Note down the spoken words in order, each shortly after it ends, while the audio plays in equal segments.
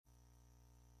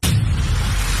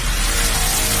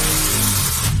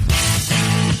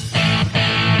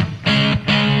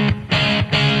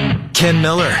Ken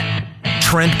Miller,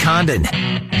 Trent Condon.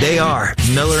 They are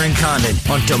Miller and Condon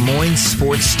on Des Moines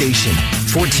Sports Station,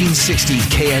 1460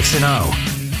 KXNO.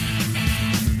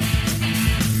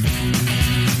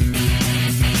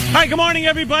 Hi, good morning,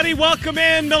 everybody. Welcome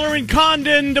in. Miller and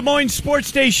Condon, Des Moines Sports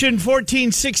Station,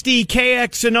 1460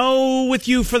 KXNO, with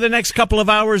you for the next couple of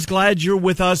hours. Glad you're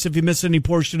with us. If you miss any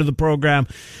portion of the program,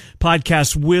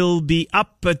 podcast will be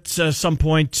up at some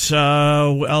point,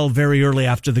 very early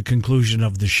after the conclusion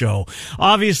of the show.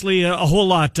 Obviously, a whole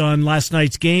lot on last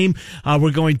night's game.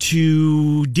 We're going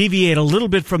to deviate a little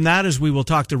bit from that as we will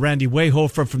talk to Randy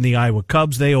Wayhofer from the Iowa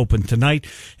Cubs. They open tonight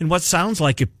in what sounds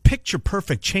like a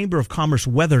picture-perfect Chamber of Commerce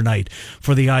weather night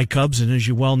for the I-Cubs. And as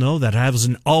you well know, that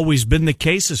hasn't always been the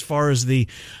case as far as the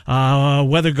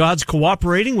weather gods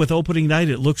cooperating with opening night.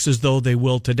 It looks as though they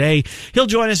will today. He'll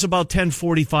join us about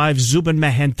 10:45. Zubin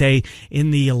Mehenti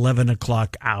in the 11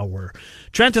 o'clock hour.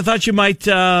 Trent, I thought you might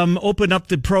open up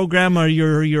the program or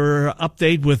your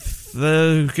update with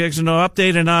the KXNO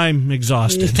update, and I'm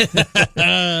exhausted.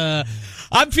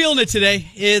 I'm feeling it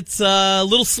today. It's a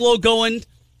little slow going.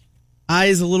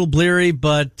 Eyes a little bleary,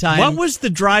 but what was the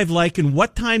drive like, and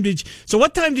what time did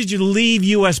you leave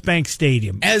U.S. Bank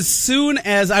Stadium? As soon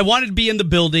as I wanted to be in the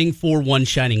building for one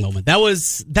shining moment.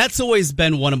 That's always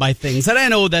been one of my things. And I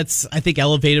know that's, I think,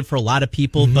 elevated for a lot of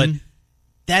people, but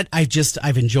that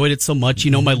I've enjoyed it so much.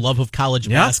 You know, my love of college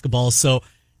basketball. So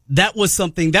that was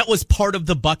something that was part of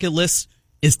the bucket list,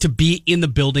 is to be in the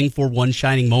building for one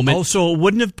shining moment. Oh, so it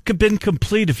wouldn't have been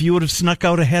complete if you would have snuck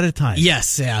out ahead of time.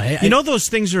 Yes, yeah. You know those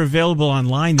things are available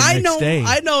online the next day.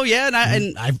 I know, yeah.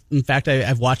 And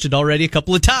I've watched it already a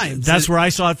couple of times. That's where I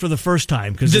saw it for the first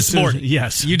time. This morning.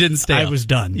 Yes. You didn't stay I up. was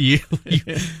done.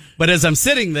 But as I'm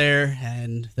sitting there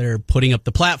and they're putting up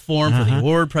the platform for the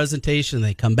award presentation,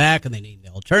 they come back and they name the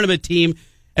all-tournament team.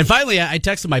 And finally, I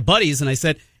texted my buddies and I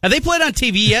said, have they played on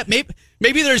TV yet?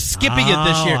 Maybe they're skipping it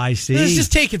this year. I see. It's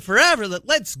just taking forever.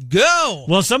 Let's go.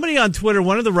 Well, somebody on Twitter,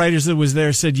 one of the writers that was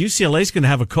there, said UCLA's going to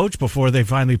have a coach before they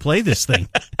finally play this thing.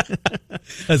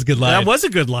 That's a good line. That was a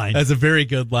good line. That's a very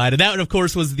good line. And that, of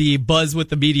course, was the buzz with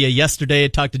the media yesterday. I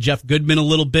talked to Jeff Goodman a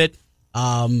little bit,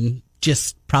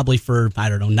 just probably for,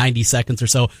 90 seconds or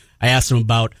so. I asked him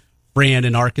about Fran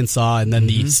in Arkansas and then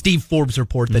the Steve Forbes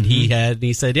report that he had. And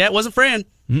he said, yeah, it wasn't Fran.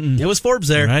 It was Forbes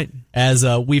there, right, as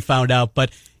we found out.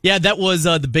 But, yeah, that was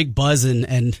the big buzz.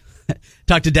 And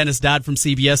talked to Dennis Dodd from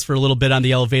CBS for a little bit on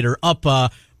the elevator up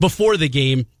before the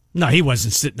game. No, he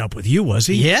wasn't sitting up with you, was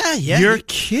he? Yeah. You're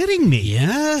kidding me.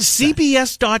 Yes.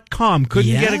 CBS.com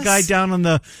couldn't get a guy down on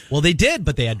the... Well, they did,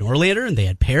 but they had Norlander and they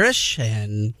had Parrish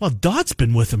and... Well, Dodd's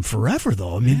been with him forever,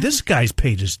 though. I mean, this guy's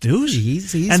paid his dues.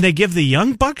 He's... And they give the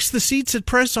young bucks the seats at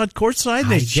press on courtside?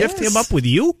 They shift him up with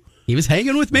you? He was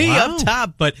hanging with me up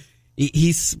top, but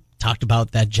he's talked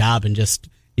about that job and just...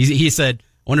 He said...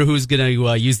 I wonder who's going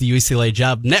to use the UCLA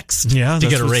job next to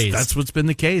get a raise. That's what's been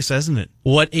the case, hasn't it?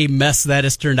 What a mess that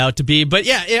has turned out to be. But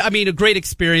yeah, I mean, a great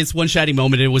experience, one shining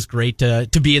moment. It was great to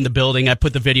be in the building. I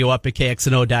put the video up at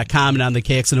KXNO.com and on the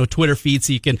KXNO Twitter feed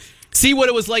so you can see what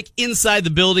it was like inside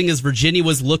the building as Virginia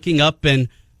was looking up. And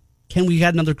Ken, we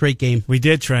had another great game. We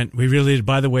did, Trent. We really did.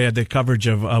 By the way, the coverage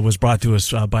of was brought to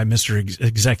us by Mr.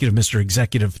 Executive,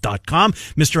 MrExecutive.com.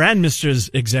 Mr. and Mrs.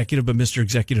 Executive, but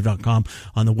MrExecutive.com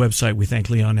on the website. We thank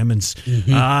Leon Emmons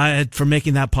for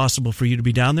making that possible for you to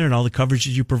be down there and all the coverage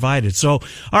that you provided. So,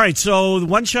 all right, so the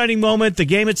one shining moment, the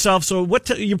game itself. So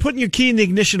you're putting your key in the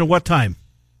ignition at what time?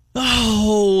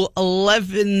 Oh,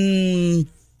 11:45.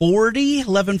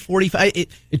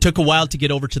 It took a while to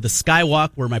get over to the Skywalk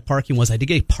where my parking was. I did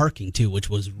get parking too, which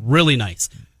was really nice.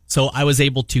 So I was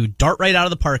able to dart right out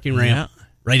of the parking ramp,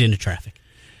 right into traffic.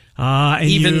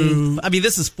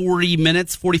 This is 45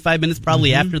 minutes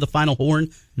probably after the final horn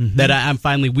that I'm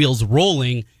finally wheels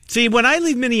rolling. See, when I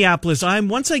leave Minneapolis,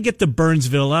 once I get to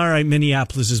Burnsville, all right,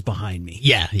 Minneapolis is behind me.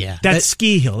 Yeah. That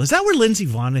ski hill. Is that where Lindsey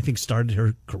Vonn, I think, started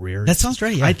her career? That sounds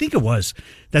right, yeah. I think it was.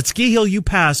 That ski hill you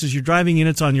pass as you're driving in,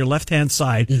 it's on your left-hand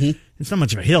side. It's not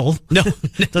much of a hill. No.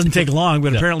 It doesn't take long,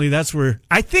 but apparently that's where,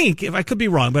 I think, if I could be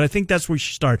wrong, but I think that's where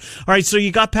she started. All right, so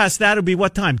you got past that. It'll be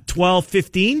what time?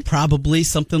 12:15? Probably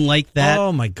something like that.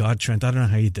 Oh, my God, Trent. I don't know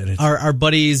how you did it. Our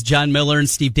buddies, John Miller and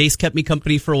Steve Dace, kept me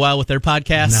company for a while with their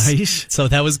podcast. Nice. So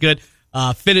that was good.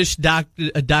 Finished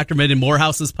Dr. Minden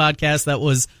Morehouse's podcast. That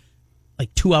was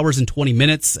like 2 hours and 20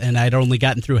 minutes, and I'd only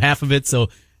gotten through half of it. So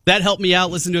that helped me out,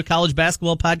 listen to a college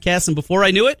basketball podcast. And before I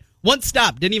knew it, one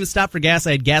stop. Didn't even stop for gas.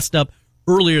 I had gassed up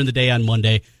earlier in the day on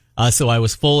Monday. So I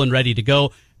was full and ready to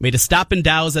go. Made a stop in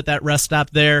Dow's at that rest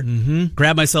stop there.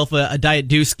 Grabbed myself a Diet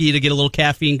Dewski to get a little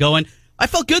caffeine going. I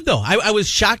felt good, though. I was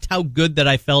shocked how good that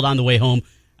I felt on the way home.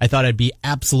 I thought I'd be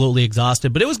absolutely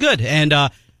exhausted, but it was good. And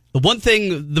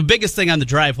the biggest thing on the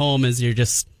drive home is you're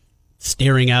just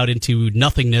staring out into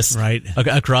nothingness right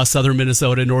across southern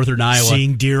Minnesota, northern Iowa.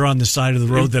 Seeing deer on the side of the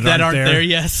road that aren't there.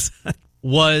 Yes.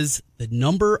 Was the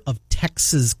number of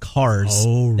Texas cars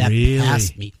that really?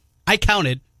 Passed me. I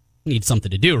counted. Need something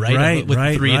to do, right? With the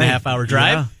 3.5 hour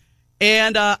drive. Yeah.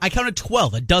 And I counted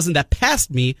 12, a dozen that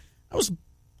passed me. I was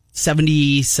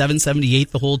 77,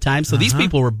 78 the whole time. So these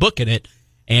people were booking it.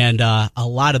 And a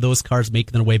lot of those cars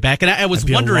making their way back. And I was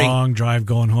wondering. A long drive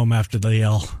going home after the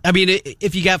L. I mean,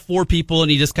 if you got 4 people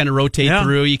and you just kind of rotate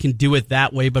through, you can do it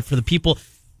that way. But for the people,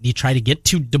 do you try to get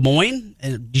to Des Moines?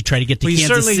 Do you try to get to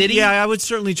Kansas City? Yeah, I would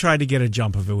certainly try to get a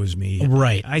jump if it was me.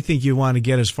 Right. I think you want to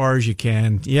get as far as you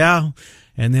can. Yeah.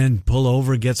 And then pull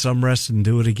over, get some rest, and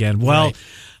do it again. Well,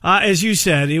 as you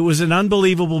said, it was an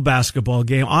unbelievable basketball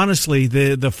game. Honestly,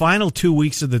 the final 2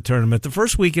 weeks of the tournament, the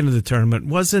first weekend of the tournament,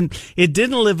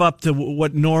 didn't live up to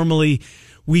what normally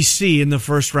we see in the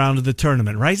first round of the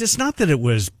tournament, right? It's not that it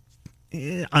was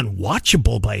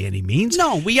unwatchable by any means.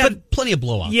 No, we had plenty of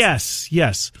blowouts.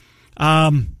 Yes.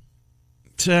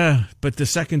 But the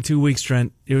second 2 weeks,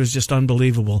 Trent, it was just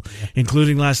unbelievable,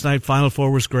 including last night. Final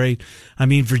Four was great. I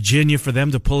mean, Virginia, for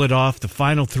them to pull it off,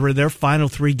 their final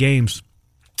 3 games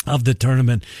of the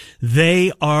tournament,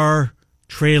 they are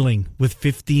trailing with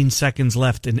 15 seconds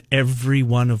left in every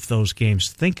one of those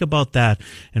games. Think about that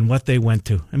and what they went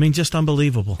to. I mean, just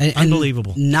unbelievable.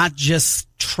 Unbelievable. And not just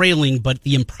trailing, but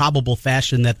the improbable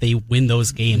fashion that they win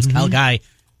those games. Kyle Guy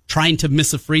trying to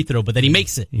miss a free throw, but then he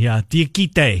makes it. Yeah,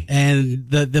 Diakite. And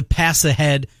the pass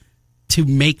ahead to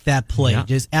make that play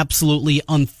just absolutely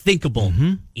unthinkable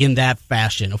in that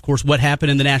fashion. Of course, what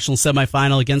happened in the national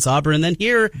semifinal against Auburn, and then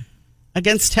here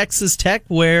against Texas Tech,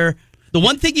 where the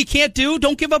one thing you can't do,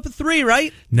 don't give up a 3,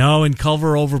 right? No, and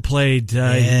Culver overplayed.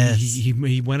 Yes.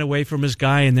 He went away from his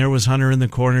guy, and there was Hunter in the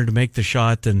corner to make the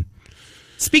shot. And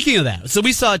speaking of that, so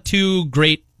we saw 2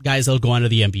 great guys that'll go on to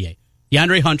the NBA.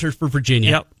 DeAndre Hunter for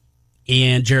Virginia.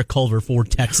 And Jarrett Culver for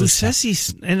Texas. Who says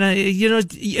he's... And,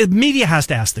 media has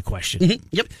to ask the question.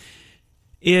 Yep.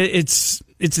 It's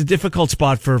a difficult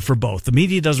spot for both. The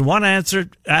media doesn't want to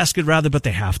ask it rather, but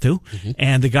they have to.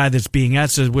 And the guy that's being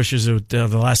asked wishes the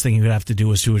last thing he would have to do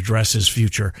was to address his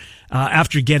future.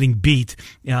 After getting beat...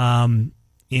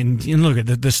 look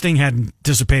at the sting hadn't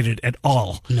dissipated at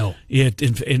all. No.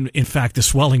 In fact, the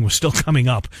swelling was still coming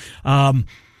up.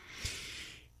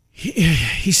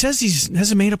 He says he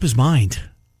hasn't made up his mind.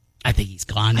 I think he's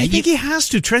gone. I think he has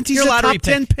to. Trent, he's a top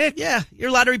 10 pick. Yeah, your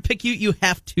lottery pick. You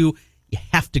have to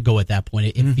go at that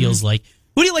point. It feels like.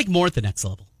 Who do you like more at the next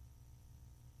level?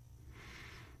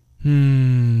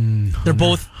 They're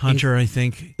both Hunter. I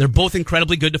think they're both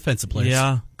incredibly good defensive players.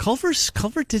 Yeah, Culver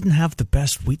didn't have the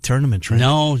best week tournament. Trent.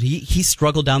 No, he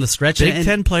struggled down the stretch. Big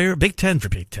 10 player, Big 10 for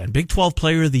Big 10, Big 12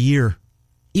 player of the year.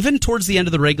 Even towards the end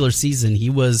of the regular season, he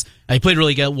played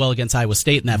really well against Iowa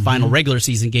State in that final regular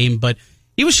season game, but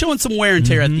he was showing some wear and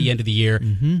tear at the end of the year.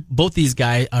 Both these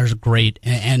guys are great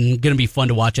and going to be fun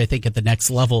to watch, I think, at the next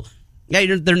level.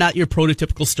 Yeah, they're not your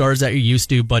prototypical stars that you're used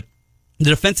to, but the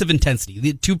defensive intensity,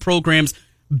 the 2 programs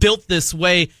built this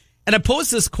way. And I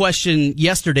posed this question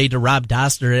yesterday to Rob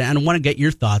Doster, and I want to get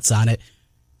your thoughts on it.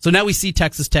 So now we see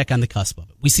Texas Tech on the cusp of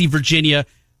it. We see Virginia.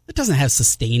 It doesn't have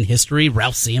sustained history.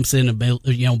 Ralph Sampson, back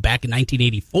in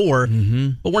 1984.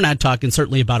 But we're not talking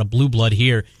certainly about a blue blood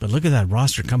here. But look at that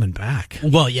roster coming back.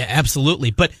 Well, yeah,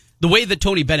 absolutely. But the way that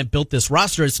Tony Bennett built this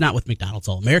roster, it's not with McDonald's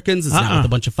All-Americans. It's not with a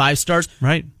bunch of 5-stars.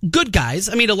 Right. Good guys.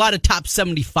 I mean, a lot of top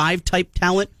 75 type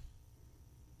talent.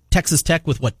 Texas Tech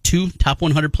with, 2 top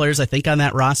 100 players, I think, on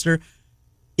that roster.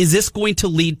 Is this going to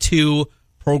lead to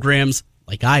programs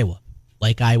like Iowa,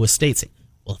 like Iowa State saying,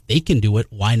 well, if they can do it,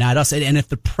 why not us? And if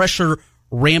the pressure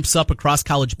ramps up across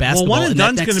college basketball, one and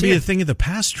done's going to be a thing of the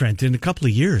past, Trent, in a couple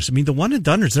of years. I mean, the one and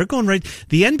doners, they're going right.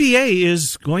 The NBA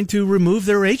is going to remove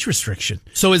their age restriction.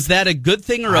 So is that a good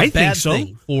thing or a bad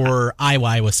thing for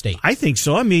Iowa State? I think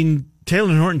so. I mean,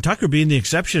 Taylor Horton Tucker being the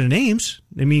exception in Ames.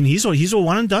 I mean, he's a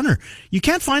one and doner. You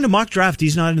can't find a mock draft.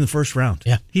 He's not in the first round.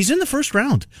 Yeah, he's in the first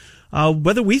round.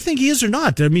 Whether we think he is or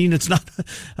not, I mean, it's not.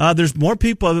 There's more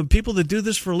people that do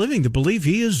this for a living that believe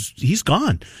he's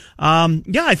gone.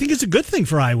 Yeah, I think it's a good thing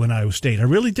for Iowa and Iowa State. I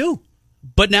really do.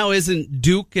 But now isn't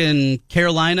Duke and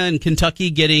Carolina and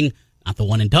Kentucky getting not the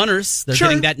one and doners? They're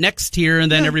getting that next tier,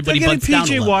 and then everybody bugs down a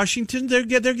PJ level. Washington. They're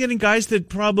getting guys that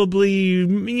probably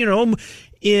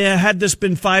Had this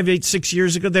been 5, 8, 6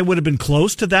 years ago, they would have been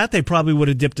close to that. They probably would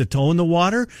have dipped a toe in the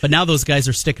water. But now those guys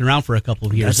are sticking around for a couple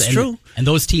of years. That's true. And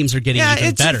those teams are getting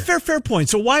even better. Yeah, it's a fair point.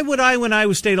 So why would when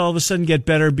Iowa State all of a sudden get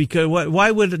better? Because why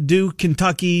would Duke,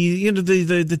 Kentucky,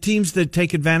 the teams that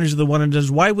take advantage of the one and does,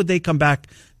 why would they come back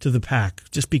to the pack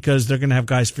just because they're going to have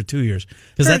guys for 2 years?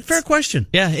 Fair question.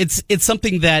 Yeah, it's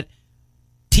something that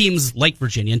teams like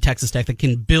Virginia and Texas Tech that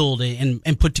can build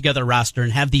and put together a roster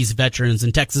and have these veterans,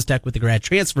 and Texas Tech with the grad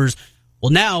transfers. Well,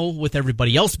 now with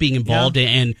everybody else being involved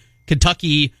and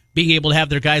Kentucky being able to have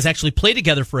their guys actually play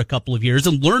together for a couple of years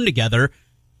and learn together,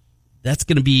 that's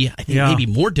going to be, I think, maybe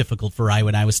more difficult for Iowa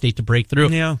and Iowa State to break through.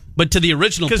 Yeah. But to the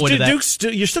original point of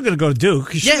that, you're still going to go to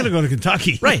Duke. You're still going to go to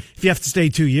Kentucky, right? If you have to stay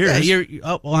 2 years. Yeah,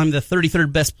 I'm the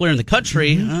 33rd best player in the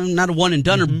country. I'm not a one and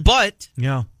doneer, but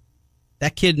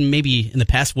that kid maybe in the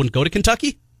past wouldn't go to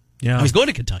Kentucky. Yeah, he's going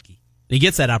to Kentucky. And he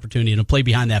gets that opportunity to play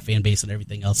behind that fan base and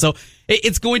everything else. So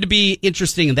it's going to be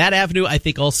interesting in that avenue. I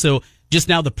think also just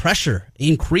now the pressure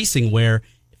increasing where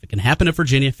if it can happen at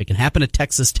Virginia, if it can happen at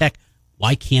Texas Tech,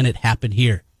 why can't it happen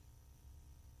here?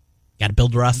 Got to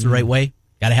build the roster the right way.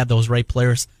 Got to have those right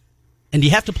players. And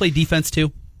you have to play defense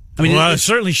too. I mean, it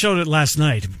certainly showed it last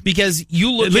night. Because you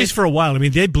look at least for a while. I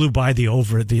mean, they blew by the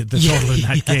total in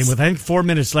that game. With I think 4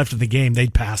 minutes left of the game,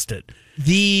 they'd passed it.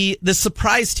 The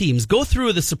surprise teams. Go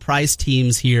through the surprise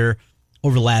teams here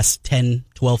over the last 10,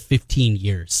 12, 15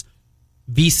 years.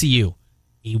 VCU,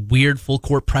 a weird full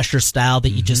court pressure style that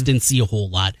you just didn't see a whole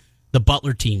lot. The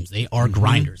Butler teams, they are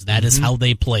grinders. That is how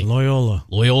they play.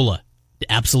 Loyola,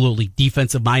 absolutely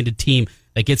defensive-minded team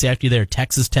that gets after you there.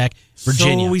 Texas Tech,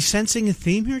 Virginia. So are we sensing a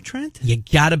theme here, Trent? You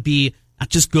got to be not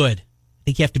just good. I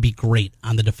think you have to be great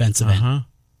on the defensive end.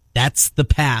 That's the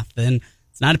path, and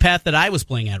it's not a path that I was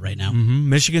playing at right now.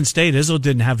 Michigan State, Izzo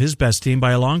didn't have his best team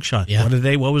by a long shot. Yeah.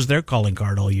 What was their calling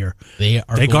card all year? They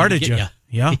guarded you.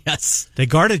 Yeah. Yes. They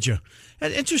guarded you.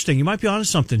 Interesting. You might be onto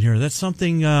something here. That's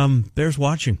something bears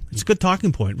watching. It's a good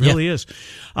talking point. It really is.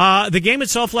 The game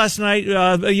itself last night,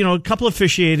 a couple of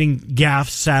officiating gaffes,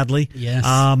 sadly. Yes.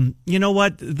 You know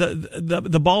what?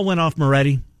 The ball went off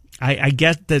Moretti. I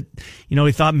get that,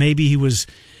 he thought maybe he was...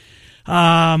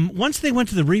 once they went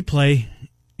to the replay,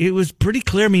 it was pretty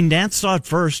clear. I mean, Nance saw it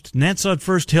first.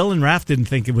 Hill and Raff didn't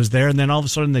think it was there, and then all of a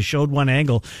sudden they showed one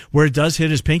angle where it does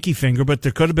hit his pinky finger, but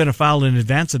there could have been a foul in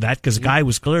advance of that because the guy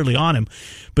was clearly on him.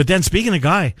 But then, speaking of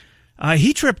guy,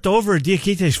 he tripped over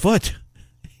Diakite's foot.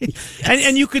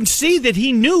 And you can see that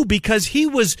he knew because he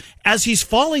was, as he's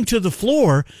falling to the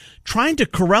floor, trying to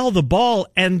corral the ball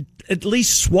and at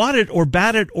least swat it or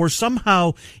bat it or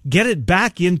somehow get it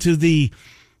back into the...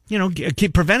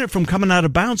 prevent it from coming out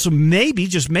of bounds. So maybe,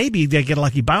 just maybe, they get a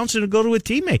lucky bounce and go to a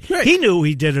teammate. Right. He knew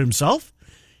he did it himself.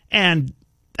 And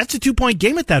that's a 2-point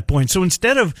game at that point. So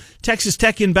instead of Texas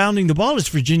Tech inbounding the ball, it's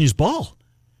Virginia's ball.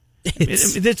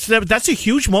 That's a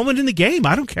huge moment in the game.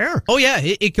 I don't care. Oh, yeah.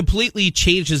 It completely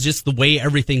changes just the way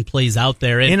everything plays out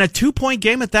there. In a 2-point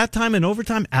game at that time in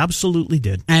overtime, absolutely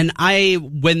did. And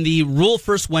when the rule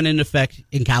first went into effect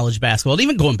in college basketball, and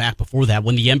even going back before that,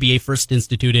 when the NBA first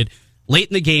instituted late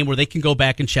in the game where they can go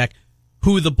back and check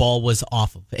who the ball was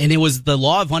off of. And it was the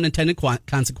law of unintended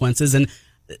consequences, and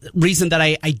the reason that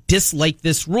I dislike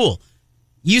this rule.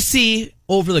 You see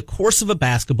over the course of a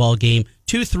basketball game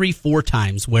 2, 3, 4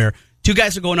 times where two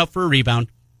guys are going up for a rebound.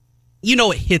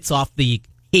 It hits off the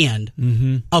hand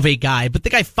of a guy, but the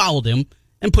guy fouled him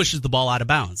and pushes the ball out of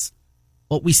bounds.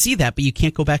 Well, we see that, but you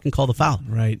can't go back and call the foul.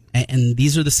 Right. And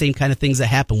these are the same kind of things that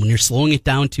happen when you're slowing it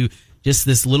down to just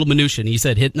this little minutia. And you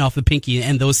said hitting off the pinky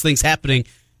and those things happening.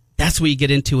 That's what you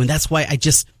get into. And that's why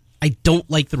I don't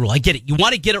like the rule. I get it. You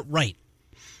want to get it right.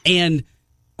 And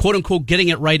quote unquote, getting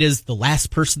it right is the last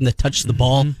person that touched the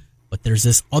ball. But there's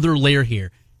this other layer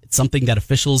here. It's something that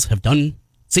officials have done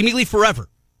seemingly forever.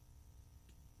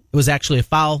 It was actually a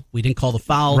foul. We didn't call the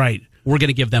foul. Right. We're going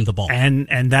to give them the ball. And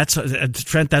that's,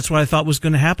 Trent, that's what I thought was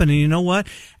going to happen. And you know what?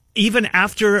 Even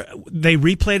after they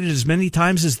replayed it as many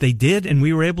times as they did, and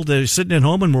we were able to sit at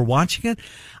home and we're watching it,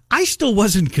 I still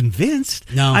wasn't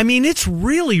convinced. No. I mean, it's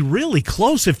really, really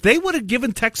close. If they would have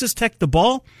given Texas Tech the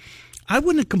ball, I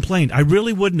wouldn't have complained. I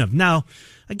really wouldn't have. Now,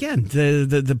 again,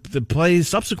 the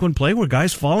subsequent play where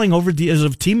guys falling over a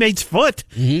teammate's foot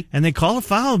and they call a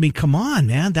foul. I mean, come on,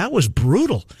 man. That was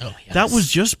brutal. Oh, yes. That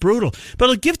was just brutal. But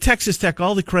I'll give Texas Tech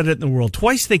all the credit in the world.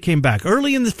 Twice they came back.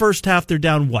 Early in the first half, they're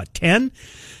down, 10?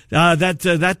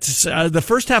 The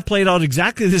first half played out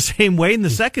exactly the same way in the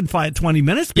second 20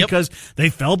 minutes because they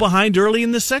fell behind early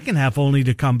in the second half only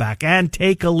to come back and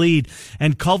take a lead.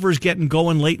 And Culver's getting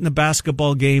going late in the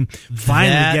basketball game,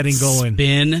 finally getting going.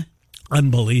 Spin.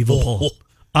 Unbelievable.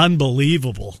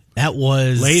 Unbelievable. That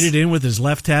was laid it in with his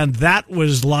left hand. That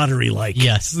was lottery-like.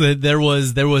 Yes, there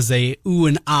was a ooh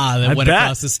and ah that went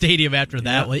across the stadium after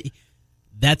that. Yeah.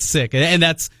 That's sick, and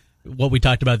that's what we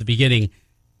talked about at the beginning.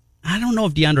 I don't know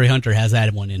if DeAndre Hunter has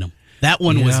that one in him. That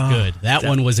one was good. That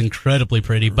one was incredibly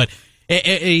pretty. But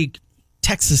a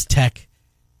Texas Tech.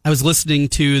 I was listening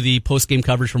to the post-game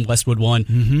coverage from Westwood One,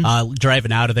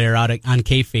 driving out of there on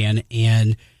KFan,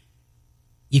 and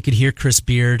you could hear Chris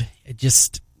Beard.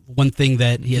 Just one thing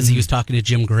that, as he was talking to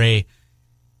Jim Gray,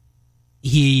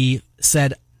 he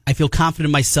said, I feel confident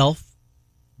in myself,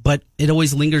 but it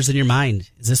always lingers in your mind.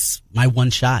 Is this my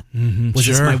one shot? Was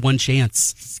this my one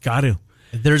chance? It's got to.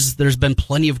 There's been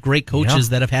plenty of great coaches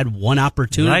that have had one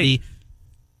opportunity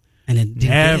and it didn't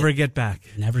never get back.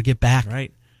 Never get back.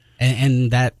 Right.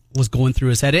 And that was going through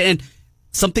his head. And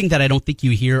something that I don't think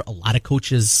you hear a lot of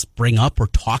coaches bring up or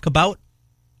talk about,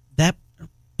 that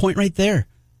point right there.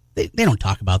 They don't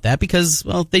talk about that because,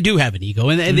 well, they do have an ego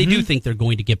and they do think they're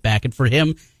going to get back. And for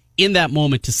him in that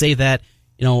moment to say that,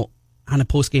 on a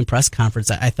post-game press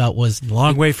conference, I thought was a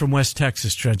long way from West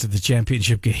Texas, Trent, to the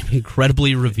championship game.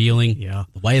 Incredibly revealing. Yeah.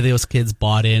 The way those kids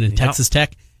bought in, and Texas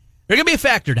Tech, they're going to be a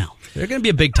factor now. They're going to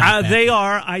be a big time. They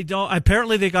are.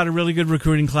 Apparently, they got a really good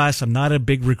recruiting class. I'm not a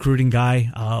big recruiting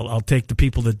guy. I'll take the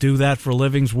people that do that for a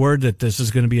living's word that this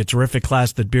is going to be a terrific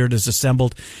class that Beard has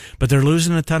assembled. But they're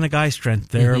losing a ton of guys, Trent.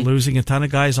 They're losing a ton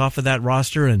of guys off of that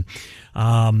roster, and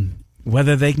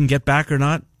whether they can get back or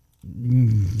not,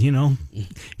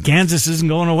 Kansas isn't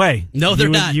going away. No, they're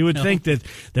not. You would think that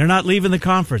they're not leaving the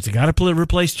conference. They got to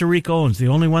replace Tariq Owens, the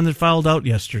only one that fouled out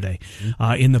yesterday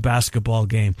in the basketball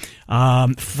game.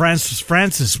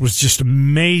 Francis was just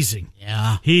amazing.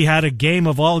 Yeah. He had a game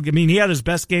of all. I mean, he had his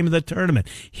best game of the tournament.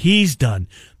 He's done.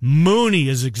 Mooney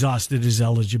has exhausted his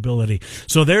eligibility.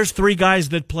 So there's three guys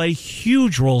that play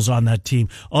huge roles on that team.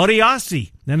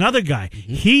 Oriasi, another guy.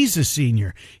 He's a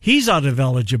senior. He's out of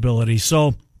eligibility.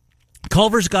 So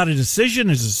Culver's got a decision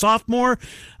as a sophomore.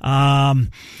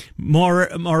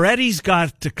 Moretti's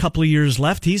got a couple of years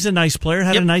left. He's a nice player.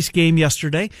 Had a nice game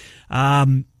yesterday.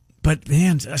 But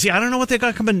man, see, I don't know what they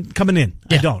got coming in.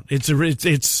 Yeah. I don't. It's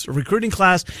a recruiting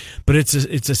class, but it's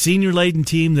a senior laden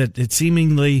team that it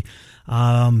seemingly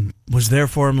was there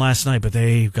for him last night. But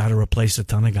they got to replace a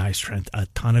ton of guys, Trent. A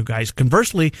ton of guys.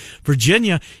 Conversely,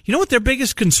 Virginia, you know what their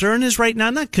biggest concern is right now?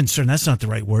 Not concern. That's not the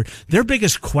right word. Their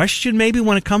biggest question, maybe,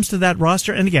 when it comes to that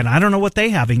roster. And again, I don't know what they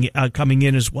have coming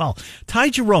in as well. Ty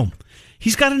Jerome,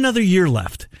 he's got another year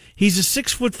left. He's a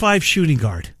 6'5" shooting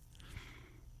guard.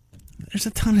 There's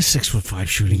a ton of 6'5"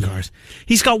 shooting guards.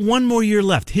 He's got one more year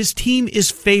left. His team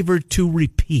is favored to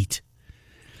repeat.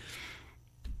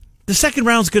 The second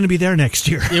round's going to be there next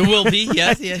year. It will be,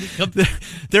 yes. Yeah.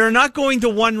 They're not going to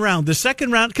one round. The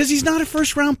second round, because he's not a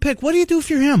first-round pick. What do you do if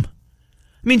you're him?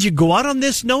 I mean, do you go out on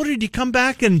this note, or do you come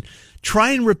back and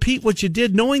try and repeat what you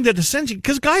did, knowing that essentially,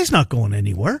 because Guy's not going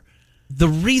anywhere. The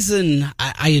reason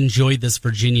I enjoyed this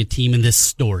Virginia team and this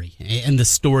story, and the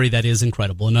story that is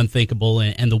incredible and unthinkable,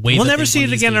 and the way we'll never see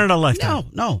it again in our lifetime.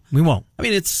 No, we won't. I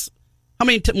mean, how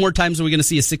many more times are we going to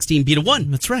see a 16 beat a 1?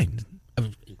 That's right.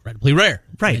 Incredibly rare.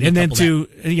 Right, and then to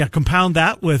compound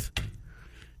that with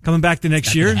coming back the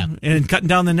next year and cutting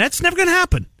down the nets, never going to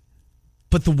happen.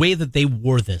 But the way that they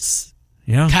wore this,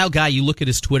 Kyle Guy, you look at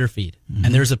his Twitter feed,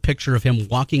 and there's a picture of him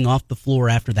walking off the floor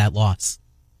after that loss.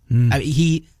 I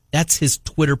mean, that's his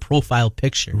Twitter profile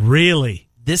picture. Really?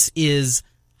 This is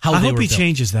how I they hope were he built.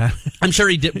 changes that. I'm sure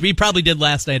he did. He probably did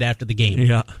last night after the game.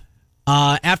 Yeah.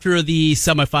 After the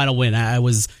semifinal win, I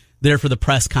was there for the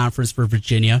press conference for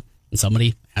Virginia, and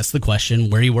somebody asked the question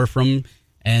where you were from,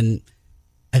 and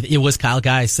it was Kyle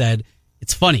Guy said,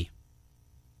 it's funny.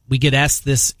 We get asked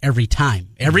this every time.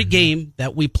 Every game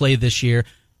that we play this year,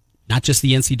 not just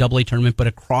the NCAA tournament, but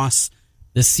across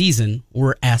this season,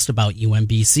 we're asked about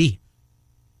UMBC.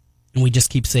 And we just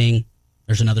keep saying,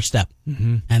 there's another step.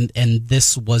 And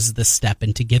this was the step.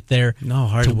 And to get there,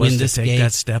 to win this game,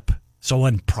 that step. So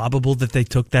improbable that they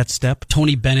took that step.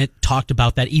 Tony Bennett talked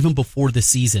about that even before the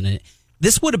season. And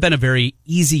this would have been a very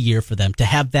easy year for them to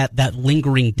have that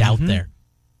lingering doubt there.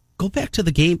 Go back to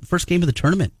the first game of the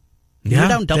tournament.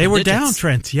 They were down,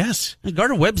 Trent, yes. And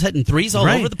Gardner Webb's hitting threes all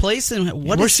over the place. And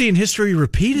we're seeing history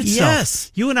repeat itself.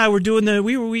 Yes. You and I were doing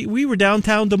we were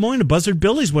downtown Des Moines at Buzzard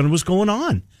Billy's when it was going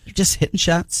on. They're just hitting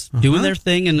shots, doing their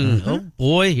thing, and oh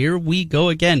boy, here we go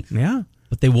again. Yeah.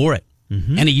 But they wore it.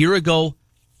 And a year ago,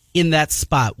 in that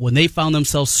spot, when they found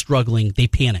themselves struggling, they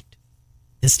panicked.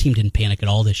 This team didn't panic at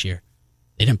all this year.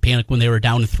 They didn't panic when they were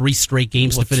down 3 straight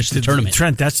games to finish the tournament.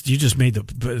 Trent, you just made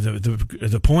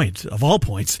the point of all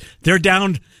points. They're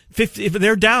down 50.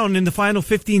 They're down in the final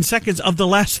 15 seconds of the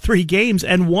last 3 games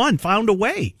and found a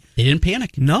way. They didn't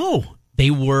panic. No,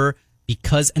 they were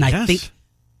I think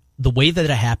the way that it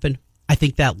happened, I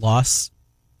think that loss,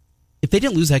 if they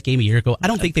didn't lose that game a year ago, I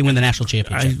don't think they win the national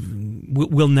championship.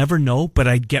 We'll never know, but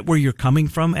I get where you're coming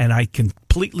from, and I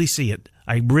completely see it.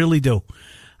 I really do.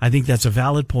 I think that's a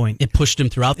valid point. It pushed them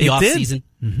throughout the offseason.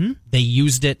 Mm-hmm. They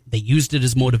used it. They used it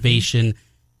as motivation,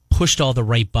 pushed all the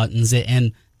right buttons,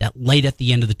 and that light at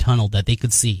the end of the tunnel that they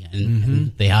could see.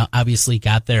 And they obviously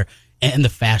got there. And the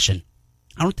fashion.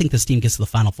 I don't think this team gets to the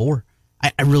Final Four.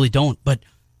 I really don't. But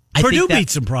Purdue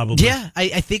beats them probably. Yeah,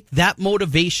 I think that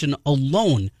motivation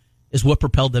alone is what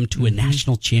propelled them to a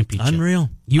national championship. Unreal.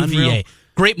 UVA. Unreal.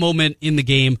 Great moment in the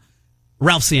game.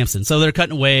 Ralph Sampson. So they're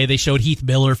cutting away. They showed Heath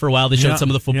Miller for a while. They showed some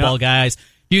of the football guys.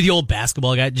 The old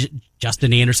basketball guy,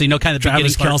 Justin Anderson. Kind of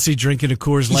Travis Kelce drinking a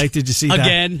Coors Light. Did you see that?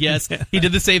 Again, yes. He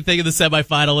did the same thing in the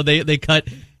semifinal, and they cut,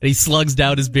 and he slugs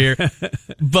down his beer.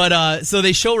 But so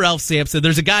they show Ralph Sampson.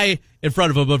 There's a guy in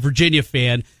front of him, a Virginia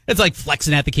fan. It's like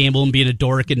flexing at the Campbell and being a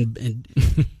dork, and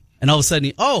all of a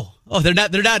sudden,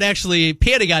 they're not actually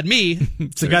panning on me.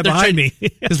 It's the guy behind me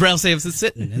because Ralph Sampson's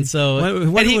sitting, and so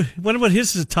wonder what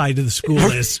his tie to the school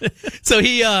is. So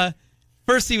he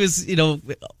first he was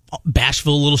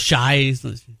bashful, a little shy,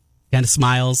 kind of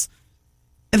smiles,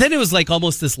 and then it was like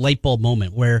almost this light bulb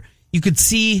moment where you could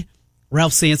see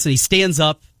Ralph Sampson. He stands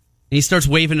up and he starts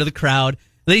waving to the crowd.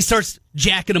 And then he starts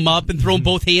jacking them up and throwing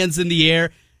both hands in the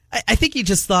air. I think he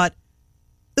just thought,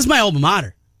 "This is my alma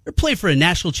mater. They're playing for a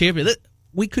national champion.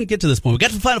 We couldn't get to this point. We got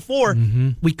to the Final Four.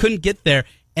 We couldn't get there."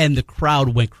 And the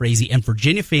crowd went crazy. And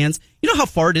Virginia fans, you know how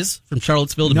far it is from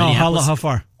Charlottesville to Minneapolis? How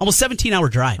far? Almost 17-hour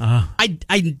drive.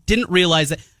 I didn't realize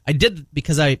that. I did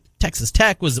because Texas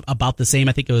Tech was about the same.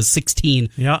 I think it was 16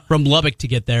 from Lubbock to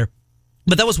get there.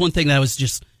 But that was one thing that I was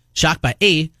just shocked by.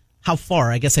 How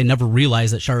far? I guess I never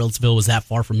realized that Charlottesville was that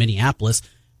far from Minneapolis.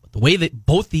 But the way that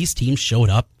both these teams showed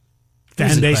up,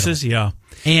 fan bases,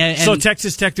 And so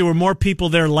Texas Tech, there were more people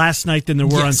there last night than there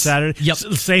were on Saturday. Yep.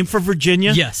 Same for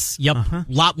Virginia? Yes. Yep. A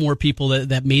lot more people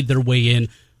that made their way in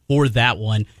for that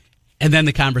one. And then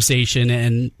the conversation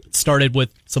and started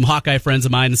with some Hawkeye friends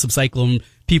of mine and some Cyclone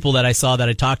people that I saw that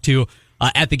I talked to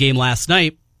at the game last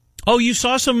night. Oh, you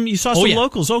saw some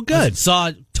locals. Oh, good. I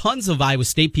saw tons of Iowa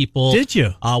State people. Did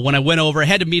you? When I went over, I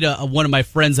had to meet one of my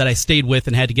friends that I stayed with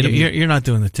and had to get him. You're not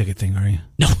doing the ticket thing, are you?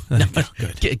 No.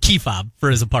 Good. Key fob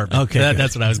for his apartment. Okay.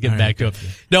 That's what I was getting back to.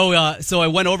 No, so I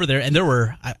went over there, and there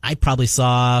were, I probably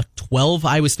saw 12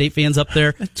 Iowa State fans up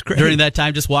there during that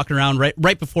time, just walking around.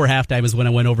 Right before halftime is when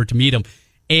I went over to meet them.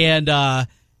 And that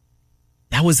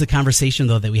was the conversation,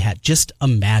 though, that we had. Just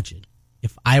imagine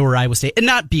if I were Iowa State, and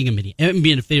not being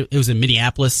if it was in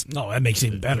Minneapolis. No, that makes it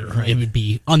even better. Right? It would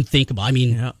be unthinkable. I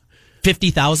mean,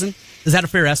 50,000? Is that a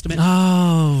fair estimate?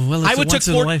 Oh, well, I would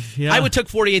took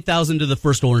 48,000 to the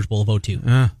first Orange Bowl of 02.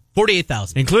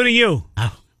 48,000. Including you.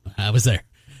 Oh, I was there.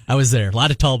 A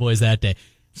lot of tall boys that day.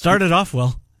 Started off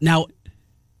well. Now,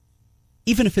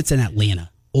 even if it's in Atlanta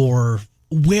or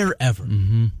wherever,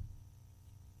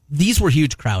 these were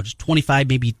huge crowds, 25,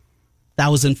 maybe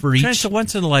 1,000 for each. It's a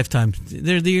once in a lifetime.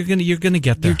 You're gonna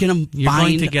get there. You're going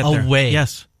to get a way.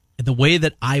 Yes. The way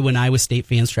that Iowa State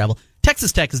fans travel.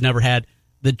 Texas Tech has never had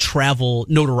the travel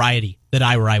notoriety that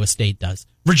Iowa State does.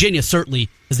 Virginia certainly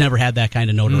has never had that kind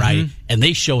of notoriety, and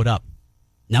they showed up.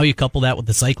 Now you couple that with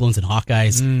the Cyclones and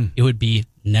Hawkeyes, it would be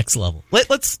next level.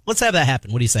 Let's have that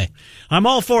happen. What do you say? I'm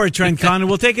all for it, Trent Condon.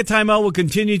 We'll take a timeout. We'll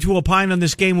continue to opine on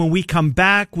this game when we come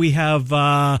back. We have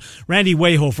Randy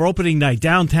Wayho for opening night,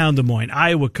 downtown Des Moines,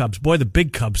 Iowa Cubs. Boy, the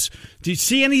big Cubs. Did you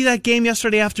see any of that game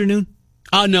yesterday afternoon?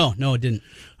 No, it didn't.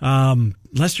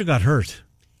 Lester got hurt.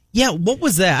 Yeah, what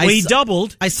was that? He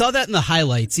doubled. I saw that in the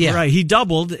highlights, yeah. Right, he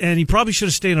doubled, and he probably should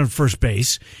have stayed on first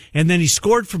base. And then he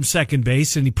scored from second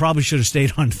base, and he probably should have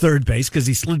stayed on third base because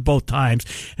he slid both times.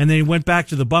 And then he went back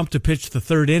to the bump to pitch the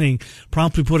third inning,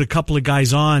 promptly put a couple of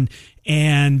guys on.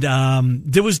 And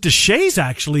there was Deshaies,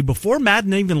 actually, before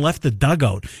Madden even left the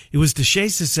dugout. It was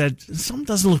Deshaies that said, something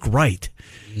doesn't look right.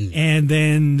 And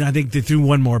then I think they threw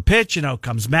one more pitch, and out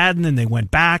comes Madden, and they went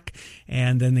back,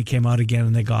 and then they came out again,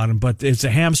 and they got him. But it's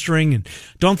a hamstring, and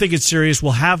don't think it's serious.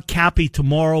 We'll have Cappy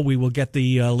tomorrow. We will get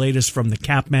the latest from the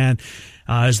Cap Man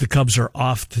as the Cubs are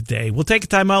off today. We'll take a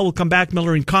timeout. We'll come back.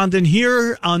 Miller and Condon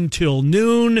here until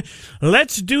noon.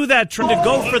 Let's do that. Trying to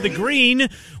go for the green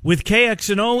with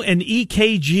KXNO and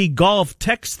EKG Golf.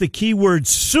 Text the keyword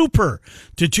SUPER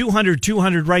to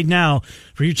 200-200 right now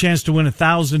for your chance to win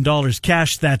 $1,000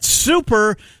 cash. That's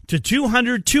SUPER to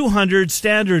 200-200.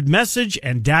 Standard message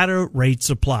and data rates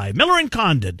apply. Miller and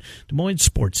Condon, Des Moines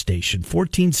Sports Station,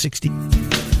 1460.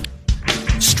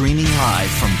 Streaming live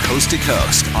from coast to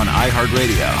coast on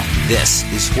iHeartRadio. This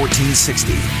is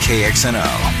 1460 KXNO.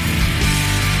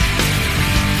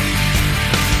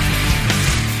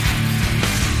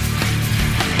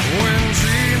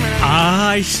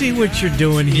 I see what you're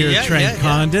doing here, Trent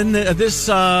Condon. This,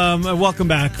 welcome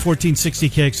back, 1460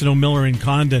 KXNO, Miller and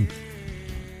Condon.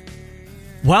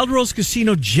 Wild Rose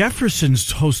Casino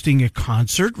Jefferson's hosting a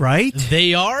concert, right?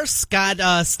 They are. Scott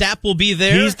Stapp will be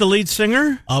there. He's the lead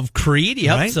singer of Creed.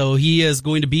 Yep. Right. So he is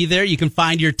going to be there. You can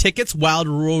find your tickets. Wild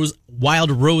Rose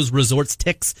Resorts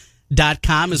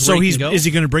Tix.com is so where you can go. Is he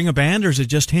going to bring a band, or is it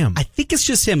just him? I think it's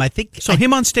just him.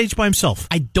 Him on stage by himself.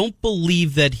 I don't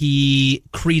believe that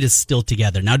Creed is still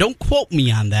together. Now, don't quote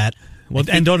me on that. Well,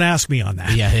 and don't ask me on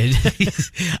that. Yeah,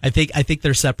 I think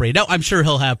they're separated. Now, I'm sure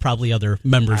he'll have probably other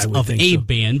members of a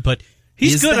band, but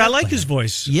he's good. I like his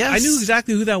voice. Yes. I knew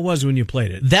exactly who that was when you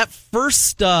played it. That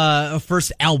first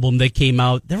album that came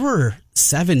out, there were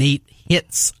 7-8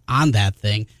 hits on that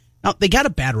thing. Now, they got a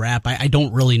bad rap. I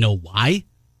don't really know why,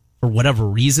 for whatever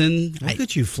reason. Look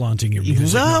at you flaunting your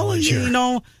music knowledge here.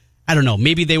 I don't know.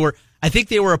 Maybe I think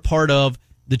they were a part of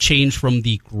the change from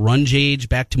the grunge age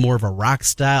back to more of a rock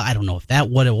style. I don't know if that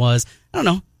what it was. I don't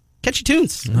know. Catchy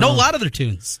tunes. Know a lot of their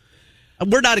tunes.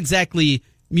 We're not exactly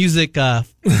music. No,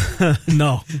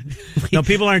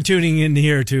 people aren't tuning in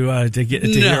here to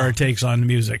hear our takes on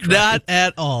music. Right? Not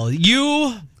at all.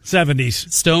 You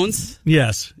 70s Stones.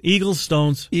 Yes, Eagles,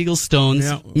 Stones.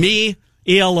 Yeah. Me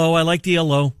ELO. I like the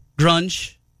ELO.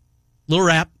 Grunge, little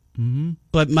rap. Mm-hmm.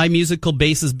 But my musical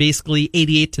base is basically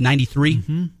 88 to 93.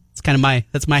 Mm-hmm. It's kind of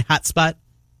that's my hot spot.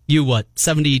 You what?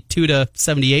 72 to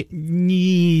 78?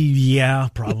 Yeah,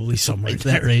 probably somewhere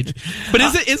that range. But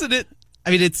isn't it?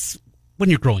 I mean, it's when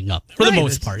you're growing up for the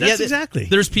most part. That's exactly.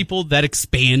 There's people that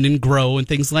expand and grow and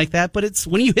things like that, but it's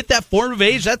when you hit that formative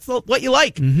age, that's what you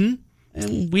like. Mm-hmm.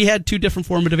 And we had two different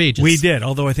formative ages. We did,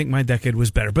 although I think my decade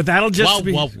was better. But that'll just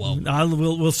be...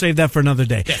 We'll save that for another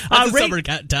day. Yeah, that's a summer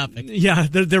topic. Yeah,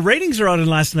 the ratings are out in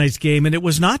last night's game, and it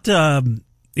was not a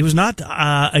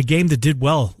game that did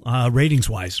well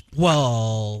ratings-wise.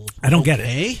 Well, I don't get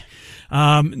it.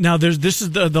 Now, this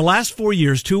is the last 4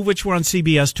 years, 2 of which were on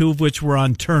CBS, 2 of which were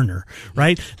on Turner,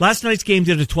 right? Last night's game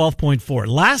did a 12.4.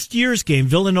 Last year's game,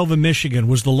 Villanova, Michigan,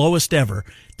 was the lowest ever.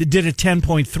 It did a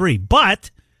 10.3,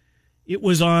 but it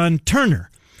was on Turner.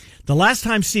 The last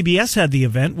time CBS had the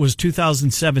event was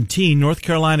 2017, North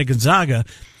Carolina Gonzaga,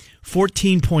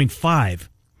 14.5.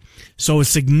 So a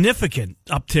significant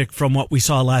uptick from what we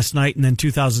saw last night. And then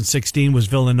 2016 was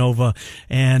Villanova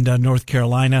and North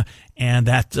Carolina. And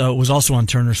that was also on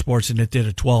Turner Sports, and it did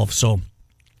a 12. So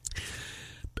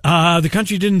the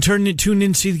country didn't tune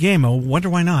in to see the game. I wonder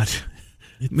why not.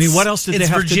 I mean, what else did they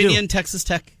have to do? It's Virginia and Texas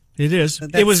Tech. It is.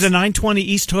 It was a 9:20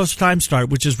 East Coast time start,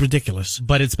 which is ridiculous.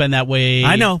 But it's been that way.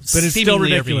 I know, but it's still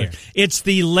ridiculous. Every year. It's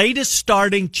the latest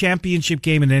starting championship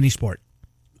game in any sport.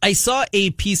 I saw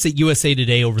a piece at USA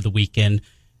Today over the weekend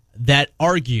that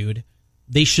argued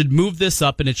they should move this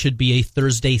up and it should be a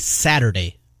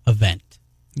Thursday-Saturday event.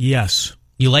 Yes.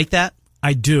 You like that?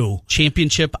 I do.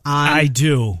 Championship on. I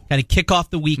do. Kind of kick off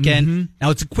the weekend. Mm-hmm.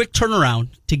 Now, it's a quick turnaround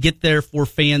to get there for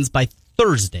fans by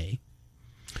Thursday.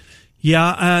 Yeah,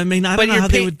 I mean, I don't know how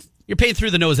they would... You're paying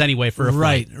through the nose anyway for a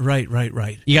flight. Right.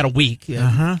 You got a week.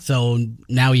 Uh-huh. So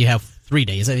now you have 3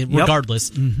 days. I mean, regardless,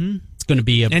 it's going to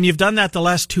be And you've done that the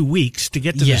last 2 weeks to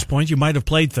get to this point. You might have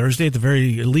played Thursday. At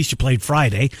least you played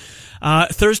Friday.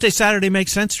 Thursday, Saturday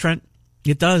makes sense, Trent.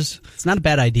 It does. It's not a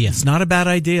bad idea. It's not a bad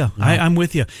idea. No. I'm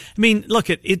with you. I mean, look,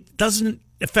 it doesn't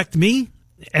affect me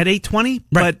at 8:20,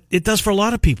 but it does for a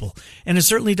lot of people. And it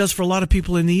certainly does for a lot of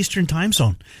people in the Eastern time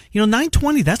zone.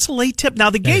 9:20, that's a late tip.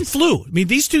 Now, the game flew. I mean,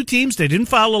 these two teams, they didn't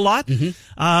foul a lot.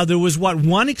 Mm-hmm. There was,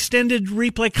 one extended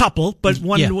replay couple, but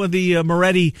with the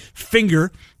Moretti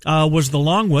finger was the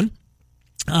long one.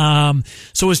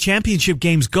 So as championship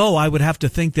games go, I would have to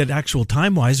think that actual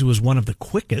time-wise, it was one of the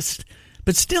quickest.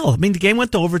 But still, I mean, the game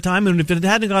went to overtime, and if it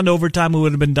hadn't gone to overtime, it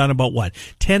would have been done about,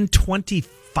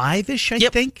 10:25-ish, I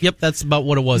think? Yep, that's about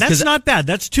what it was. That's not bad.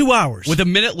 That's 2 hours. With a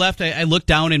minute left, I looked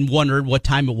down and wondered what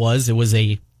time it was. It was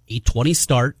a 8:20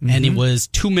 start, and it was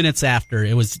 2 minutes after.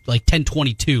 It was like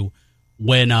 10:22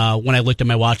 when I looked at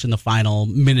my watch in the final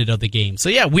minute of the game. So,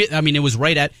 yeah, it was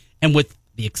right at, and with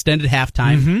the extended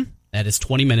halftime, That is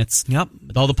 20 minutes. Yep.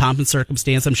 With all the pomp and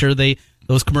circumstance, I'm sure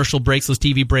those commercial breaks, those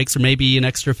TV breaks, are maybe an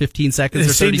extra 15 seconds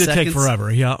or 30 seconds. It seemed to take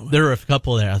forever, yeah. There are a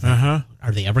couple there. I was like,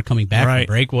 are they ever coming back from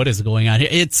break? What is going on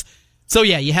here? So,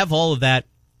 you have all of that.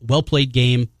 Well-played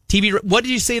game. TV, what did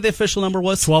you say the official number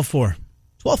was? 12-4.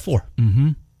 12-4. Mm-hmm.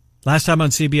 Last time on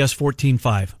CBS,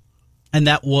 14-5. And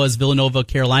that was Villanova,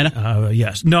 Carolina?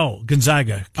 Yes. No,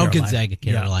 Gonzaga, Carolina. Oh, Gonzaga,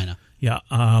 Carolina. Yeah.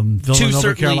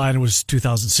 Villanova, Carolina was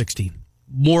 2016.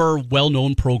 More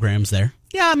well-known programs there.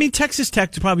 Yeah, I mean, Texas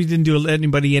Tech probably didn't do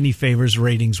anybody any favors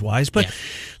ratings-wise. But,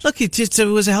 look, it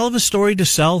was a hell of a story to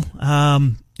sell.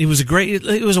 It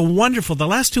was a wonderful, the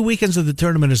last 2 weekends of the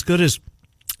tournament, as good as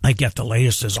I get, the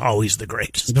latest is always the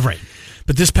greatest. Right.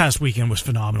 But this past weekend was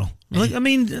phenomenal. I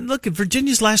mean, look,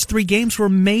 Virginia's last 3 games were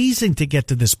amazing to get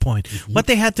to this point. Mm-hmm. What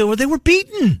they had to, they were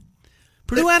beaten.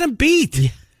 Purdue had them beat. Yeah.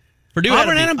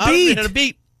 Auburn had them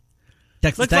beat.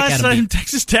 Texas Tech had them beat.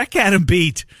 Texas Tech had them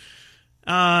beat.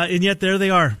 And yet there they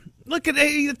are. Look, at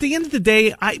the end of the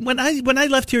day, when I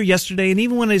left here yesterday, and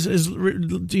even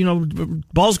when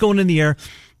balls going in the air,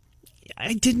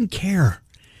 I didn't care.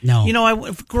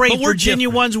 No. Great. Virginia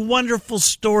wins, wonderful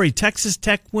story. Texas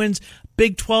Tech wins.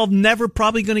 Big 12, never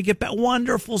probably going to get back.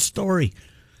 Wonderful story.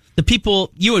 The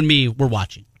people, you and me, were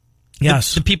watching.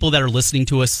 Yes. The people that are listening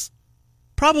to us,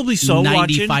 probably so.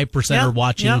 95% are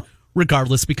watching,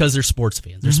 regardless, because they're sports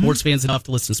fans. They're sports fans enough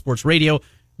to listen to sports radio.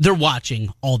 They're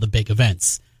watching all the big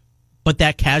events. But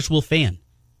that casual fan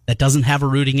that doesn't have a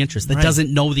rooting interest, that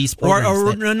doesn't know these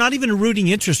programs. Or not even a rooting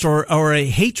interest or a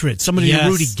hatred, somebody to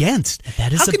root against.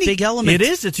 That is a big element. It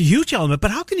is. It's a huge element.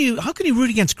 But how can you root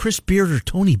against Chris Beard or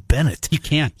Tony Bennett? You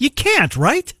can't. You can't,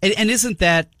 right? And isn't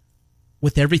that,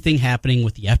 with everything happening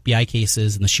with the FBI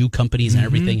cases and the shoe companies and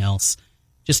everything else,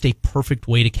 just a perfect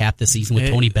way to cap the season with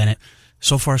Tony Bennett?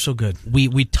 So far, so good.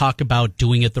 We talk about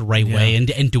doing it the right way,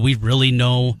 and do we really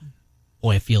know?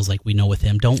 Boy, it feels like we know with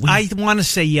him, don't we? I want to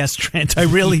say yes, Trent. I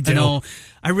really do.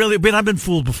 But I've been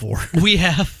fooled before. We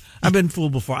have. I've been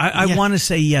fooled before. I want to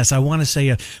say yes. I want to say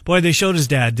yes. Boy, they showed his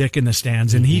dad, Dick, in the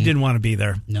stands, and he didn't want to be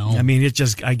there. No. I mean, he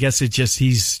just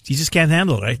can't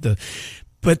handle it, right?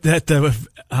 But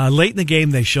late in the game,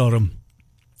 they showed him,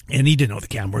 and he didn't know the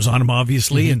camera was on him,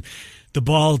 obviously, and the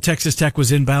ball, Texas Tech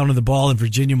was inbounding the ball, and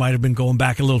Virginia might have been going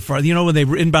back a little farther. When they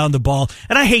inbound the ball,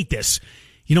 and I hate this.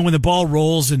 When the ball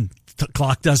rolls and the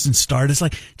clock doesn't start, it's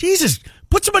like, Jesus,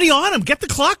 put somebody on him. Get the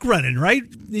clock running, right?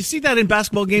 You see that in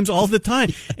basketball games all the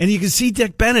time. And you can see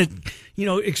Dick Bennett,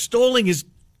 extolling his,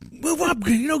 move up,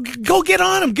 go get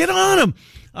on him, get on him.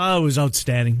 Oh, it was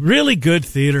outstanding. Really good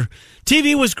theater.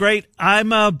 TV was great.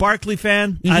 I'm a Barkley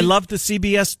fan. I love the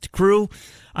CBS crew.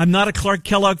 I'm not a Clark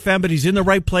Kellogg fan, but he's in the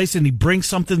right place and he brings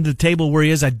something to the table where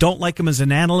he is. I don't like him as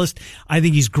an analyst. I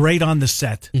think he's great on the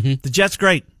set. The Jets,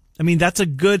 great. I mean, that's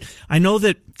I know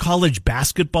that college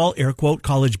basketball, air quote,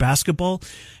 college basketball,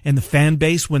 and the fan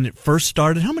base when it first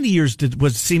started, how many years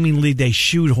was seemingly they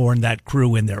shoehorned that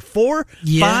crew in there? 4?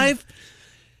 5?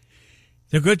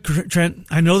 They're good, Trent.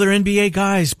 I know they're NBA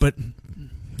guys, but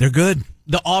they're good.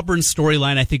 The Auburn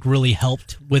storyline, I think, really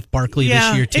helped with Barkley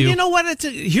this year, too. And you know what?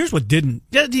 Here's what didn't.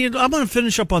 I'm going to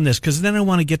finish up on this because then I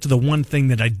want to get to the one thing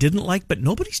that I didn't like, but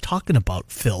nobody's talking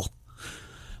about Phil.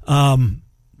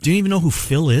 Do you even know who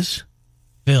Phil is?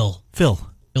 Phil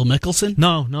Mickelson?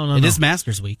 No. It is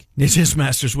Masters Week. It is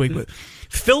Masters Week. But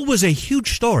Phil was a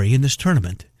huge story in this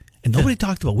tournament, and nobody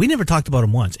talked about. We never talked about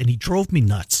him once, and he drove me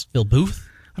nuts. Phil Booth?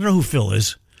 I don't know who Phil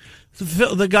is.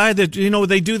 The guy that,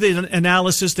 they do the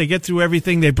analysis, they get through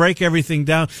everything, they break everything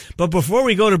down. But before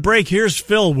we go to break, here's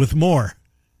Phil with more.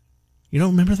 You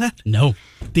don't remember that? No.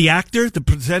 The actor that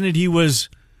pretended he was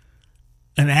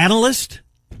an analyst,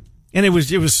 and it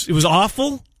was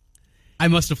awful. I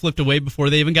must have flipped away before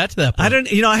they even got to that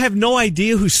point. I have no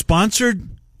idea who sponsored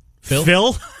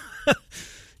Phil.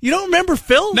 You don't remember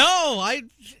Phil? No,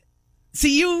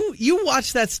 see you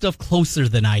watch that stuff closer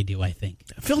than I do, I think.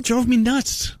 Phil drove me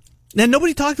nuts. And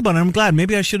nobody talked about it. I'm glad.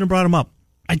 Maybe I shouldn't have brought him up.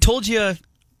 I told you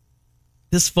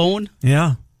this phone.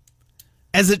 Yeah.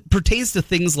 As it pertains to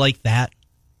things like that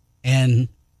and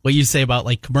what you say about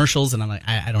like commercials, and I'm like,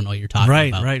 I don't know what you're talking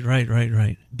about.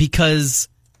 Right. Because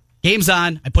game's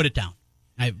on, I put it down.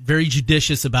 I'm very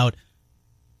judicious about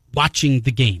watching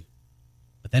the game.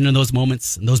 But then in those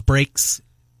moments, and those breaks,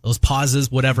 those pauses,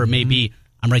 whatever it may be,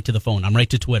 I'm right to the phone. I'm right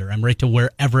to Twitter. I'm right to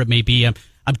wherever it may be. I'm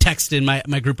texting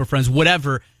my group of friends,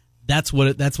 whatever. That's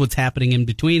what's happening in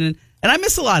between. And I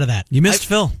miss a lot of that. You missed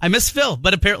Phil. I missed Phil,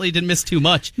 but apparently didn't miss too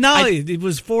much. No, it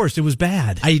was forced. It was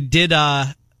bad. I did.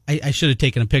 I should have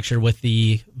taken a picture with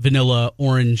the vanilla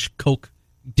orange Coke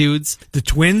dudes. The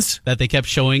twins? That they kept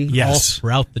showing all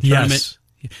throughout the tournament.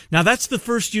 Now, that's the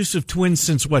first use of twins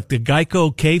since what? The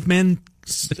Geico Caveman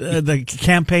the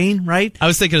campaign, right? I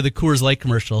was thinking of the Coors Light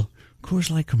commercial.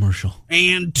 Coors Light commercial.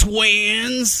 And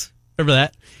twins. Remember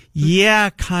that? Yeah,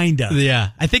 kind of. Yeah,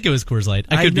 I think it was Coors Light.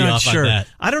 I could be off on that.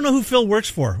 I don't know who Phil works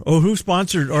for or who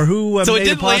sponsored or who so made it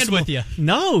didn't land possible. with you.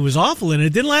 No, it was awful, and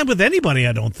it didn't land with anybody,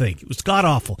 I don't think. It was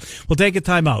god-awful. We'll take a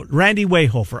timeout. Randy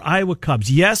Wayhofer, Iowa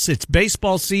Cubs. Yes, it's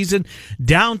baseball season,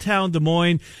 downtown Des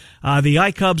Moines. The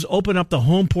iCubs open up the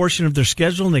home portion of their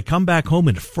schedule, and they come back home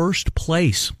in first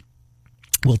place.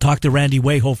 We'll talk to Randy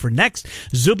Wayhofer next.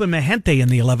 Zubin Mehenti in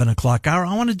the 11 o'clock hour.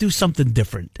 I want to do something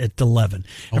different at 11.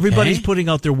 Okay. Everybody's putting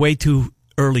out their way too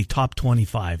early top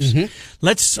 25s.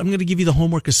 Mm-hmm. I'm going to give you the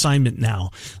homework assignment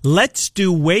now. Let's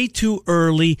do way too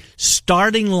early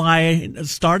starting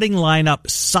lineup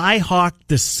Cyhawk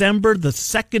December, the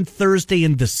second Thursday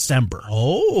in December.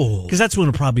 Oh. Because that's when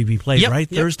it'll probably be played,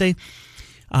 right? Yep. Thursday.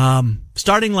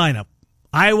 Starting lineup.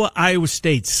 Iowa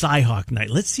State, Cyhawk night.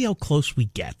 Let's see how close we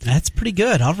get. That's pretty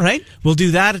good. All right. We'll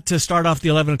do that to start off the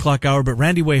 11 o'clock hour, but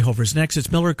Randy Wayhofer's next.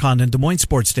 It's Miller Condon, Des Moines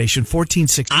Sports Station,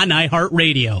 1460. On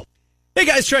iHeartRadio. Hey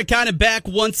guys, Trent Condon back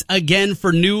once again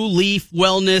for New Leaf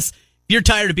Wellness. If you're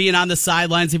tired of being on the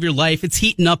sidelines of your life, it's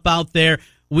heating up out there.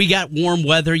 We got warm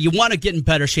weather. You want to get in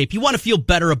better shape. You want to feel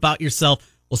better about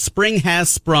yourself. Well, spring has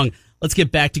sprung. Let's get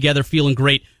back together feeling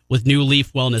great with New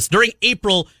Leaf Wellness. During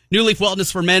April, New Leaf Wellness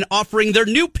for Men offering their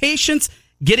new patients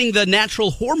getting the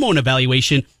natural hormone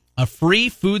evaluation, a free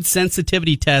food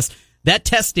sensitivity test. That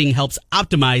testing helps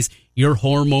optimize your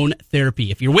hormone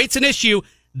therapy. If your weight's an issue,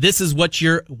 this is what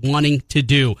you're wanting to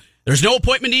do. There's no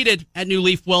appointment needed at New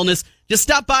Leaf Wellness. Just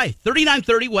stop by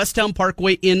 3930 Westtown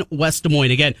Parkway in West Des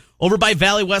Moines. Again, over by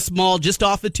Valley West Mall, just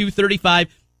off of 235,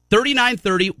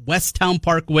 3930 Westtown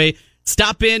Parkway.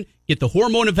 Stop in, get the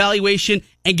hormone evaluation,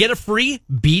 and get a free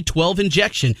B12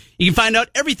 injection. You can find out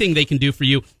everything they can do for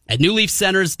you at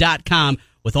newleafcenters.com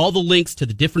with all the links to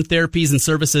the different therapies and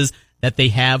services that they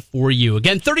have for you.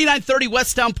 Again, 3930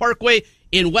 Westtown Parkway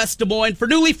in West Des Moines for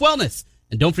New Leaf Wellness.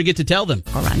 And don't forget to tell them.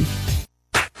 All right.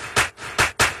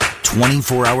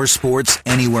 24-hour sports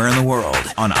anywhere in the world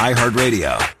on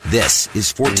iHeartRadio. This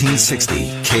is 1460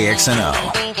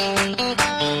 KXNO.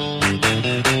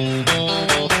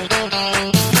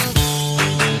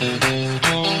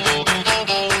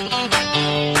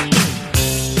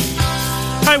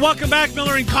 Welcome back,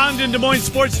 Miller and Condon, Des Moines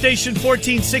Sports Station,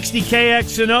 1460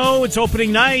 KXNO. It's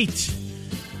opening night,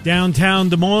 downtown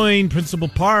Des Moines, Principal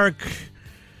Park.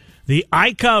 The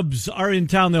iCubs are in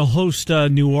town. They'll host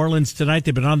New Orleans tonight.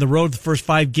 They've been on the road the first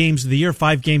 5 games of the year,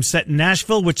 5 games set in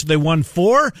Nashville, which they won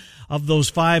 4 of those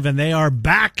 5, and they are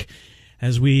back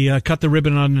as we cut the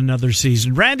ribbon on another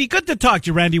season. Randy, good to talk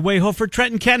to you, Randy Wayhofer.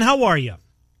 Trent and Ken, how are you?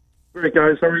 Great,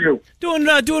 guys. How are you? Doing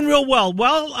real well.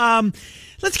 Well,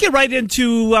 let's get right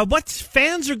into what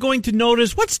fans are going to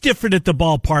notice. What's different at the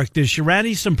ballpark this year,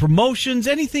 Randy? Some promotions,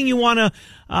 anything you want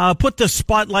to put the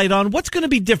spotlight on? What's going to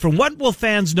be different? What will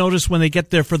fans notice when they get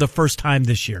there for the first time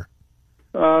this year?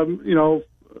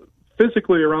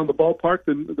 Physically around the ballpark,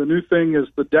 the new thing is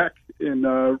the deck in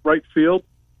right field.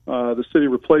 The city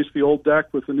replaced the old deck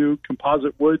with a new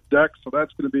composite wood deck, so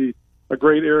that's going to be a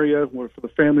great area for the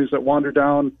families that wander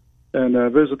down and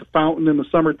visit the fountain in the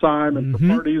summertime and for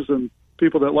parties and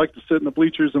people that like to sit in the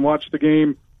bleachers and watch the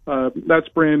game. That's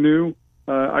brand new.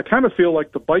 I kind of feel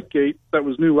like the bike gate that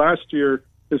was new last year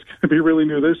is going to be really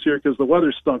new this year because the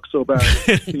weather stunk so bad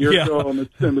a year ago,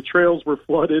 and the trails were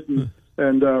flooded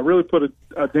and really put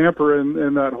a damper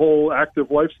in that whole active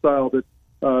lifestyle that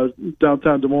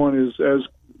downtown Des Moines has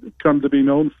come to be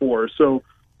known for. So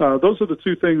those are the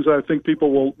two things I think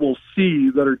people will see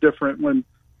that are different when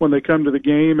they come to the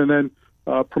game. And then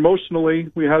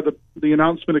promotionally, we had the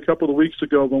announcement a couple of weeks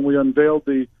ago when we unveiled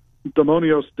the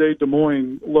Demonios de Des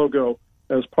Moines logo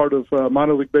as part of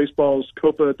Minor League Baseball's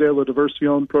Copa de la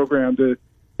Diversión program to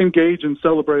engage and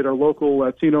celebrate our local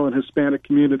Latino and Hispanic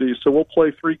communities. So we'll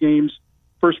play 3 games,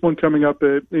 first one coming up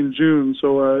in June,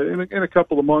 so in a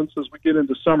couple of months as we get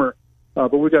into summer.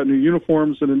 But we've got new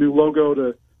uniforms and a new logo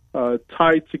to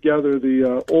tie together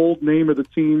the old name of the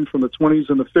team from the 20s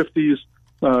and the 50s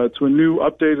to a new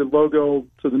updated logo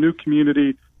to the new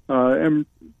community and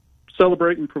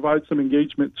celebrate and provide some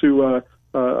engagement to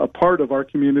a part of our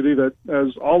community that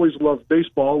has always loved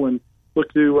baseball and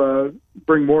look to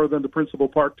bring more of them to Principal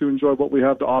Park to enjoy what we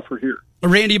have to offer here.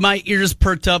 Randy, my ears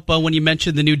perked up when you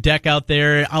mentioned the new deck out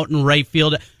there out in right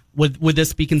field. Would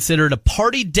this be considered a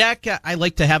party deck? I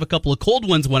like to have a couple of cold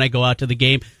ones when I go out to the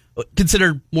game.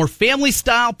 Considered more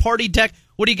family-style party deck?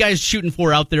 What are you guys shooting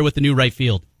for out there with the new right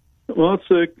field? Well, it's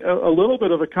a little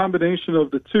bit of a combination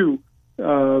of the two.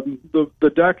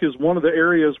 the deck is one of the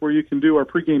areas where you can do our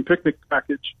pregame picnic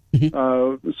package.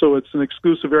 So it's an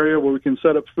exclusive area where we can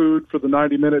set up food for the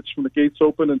 90 minutes from the gates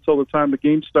open until the time the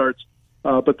game starts.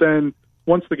 But then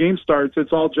once the game starts,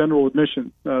 it's all general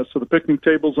admission. So the picnic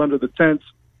tables under the tents.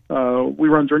 We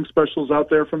run drink specials out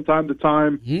there from time to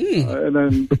time, and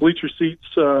then the bleacher seats.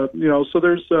 So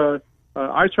there's.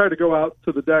 I try to go out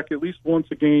to the deck at least once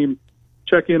a game,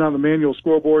 check in on the manual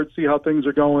scoreboard, see how things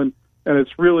are going, and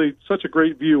it's really such a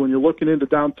great view when you're looking into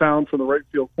downtown from the right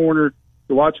field corner.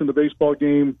 You're watching the baseball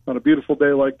game on a beautiful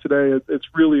day like today. It's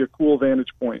really a cool vantage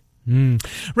point.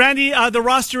 Randy, the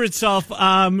roster itself,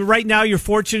 right now you're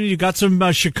fortunate. You got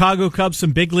some Chicago Cubs,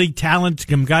 some big league talent,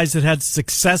 some guys that had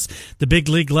success at the big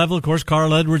league level. Of course,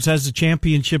 Carl Edwards has a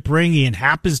championship ring. Ian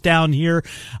Happ is down here.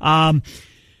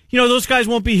 Those guys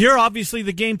won't be here. Obviously,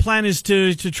 the game plan is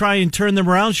to try and turn them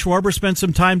around. Schwarber spent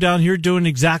some time down here doing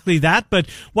exactly that. But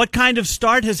what kind of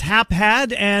start has Happ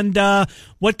had, and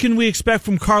what can we expect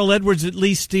from Carl Edwards, at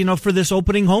least, for this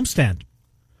opening homestand?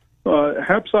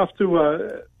 Happ's off to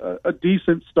a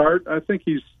decent start. I think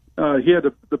he had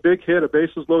the big hit, a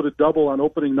bases loaded double on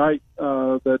opening night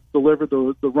that delivered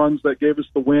the runs that gave us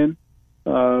the win.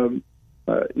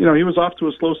 He was off to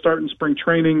a slow start in spring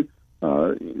training.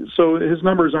 So his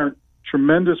numbers aren't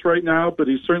tremendous right now, but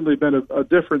he's certainly been a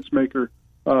difference maker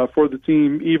for the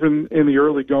team, even in the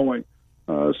early going.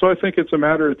 So I think it's a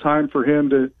matter of time for him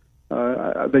to.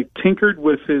 They tinkered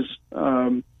with his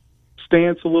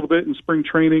stance a little bit in spring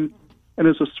training, and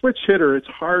as a switch hitter, it's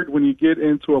hard when you get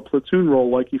into a platoon role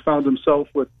like he found himself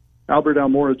with Albert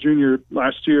Almora Jr.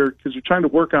 last year, because you're trying to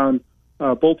work on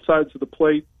both sides of the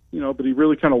plate. But he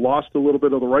really kind of lost a little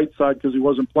bit of the right side because he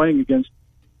wasn't playing against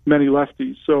many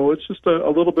lefties. So it's just a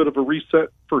little bit of a reset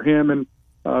for him, and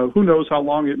who knows how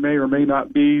long it may or may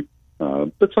not be.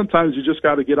 But sometimes you just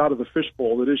got to get out of the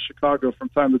fishbowl that is Chicago from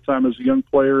time to time as a young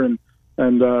player, and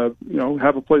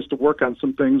have a place to work on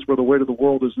some things where the weight of the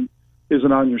world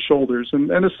isn't on your shoulders. And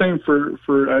the same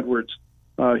for Edwards.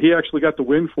 He actually got the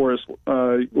win for us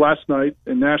last night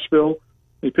in Nashville.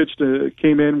 He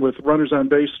came in with runners on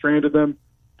base, stranded them,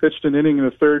 pitched an inning in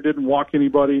the third, didn't walk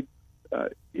anybody.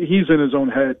 He's in his own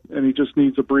head, and he just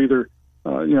needs a breather.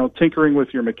 Tinkering with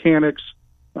your mechanics.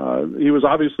 He was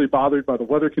obviously bothered by the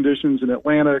weather conditions in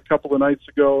Atlanta a couple of nights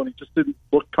ago, and he just didn't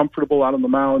look comfortable out on the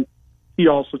mound. He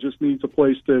also just needs a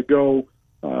place to go,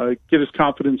 get his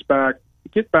confidence back,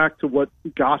 get back to what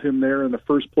got him there in the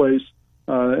first place.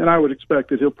 And I would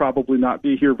expect that he'll probably not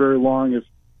be here very long if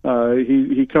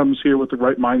he comes here with the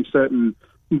right mindset. And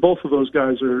both of those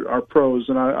guys are pros,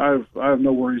 and I have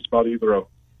no worries about either of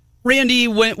them. Randy,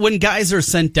 when guys are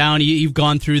sent down, you've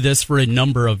gone through this for a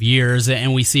number of years,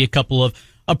 and we see a couple of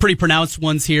pretty pronounced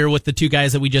ones here with the two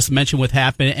guys that we just mentioned with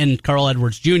Happ and Carl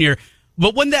Edwards Jr.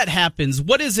 But when that happens,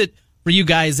 what is it for you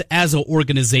guys as an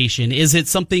organization? Is it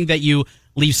something that you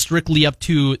leave strictly up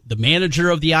to the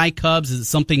manager of the iCubs? Is it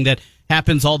something that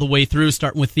happens all the way through,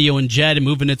 starting with Theo and Jed and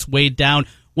moving its way down?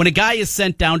 When a guy is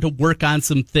sent down to work on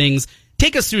some things,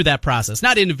 take us through that process,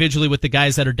 not individually with the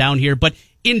guys that are down here, but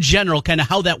in general, kind of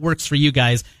how that works for you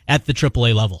guys at the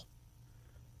AAA level.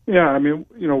 Yeah, I mean,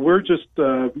 we're just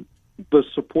the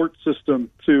support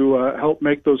system to help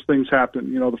make those things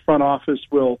happen. The front office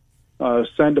will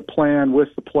send a plan with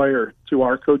the player to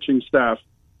our coaching staff.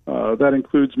 That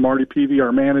includes Marty Peavy,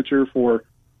 our manager, for,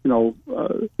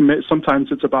 sometimes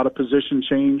it's about a position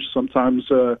change. Sometimes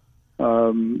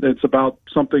it's about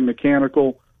something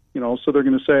mechanical. So they're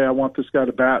going to say, I want this guy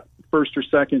to bat first or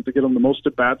second to get him the most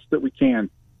at-bats that we can,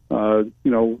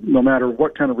 no matter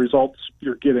what kind of results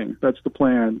you're getting. That's the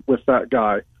plan with that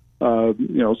guy.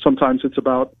 Sometimes it's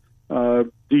about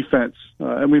defense,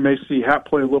 and we may see Happ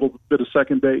play a little bit of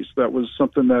second base. That was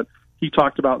something that he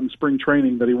talked about in spring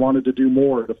training, that he wanted to do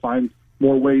more, to find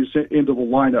more ways into the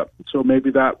lineup. So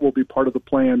maybe that will be part of the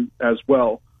plan as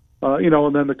well.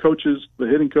 And then the coaches, the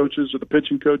hitting coaches or the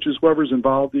pitching coaches, whoever's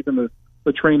involved, even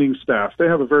the training staff, they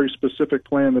have a very specific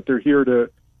plan that they're here to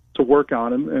work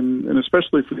on. And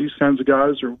especially for these kinds of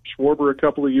guys, or Schwarber a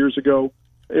couple of years ago,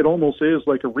 it almost is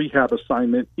like a rehab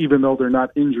assignment, even though they're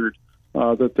not injured,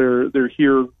 that they're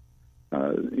here,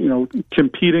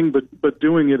 competing, but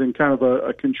doing it in kind of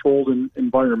a controlled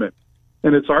environment.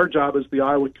 And it's our job as the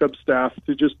Iowa Cubs staff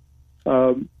to just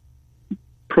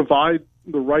provide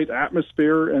the right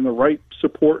atmosphere and the right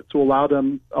support to allow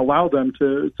them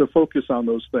to focus on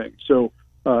those things. So,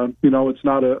 it's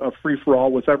not a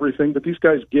free-for-all with everything, but these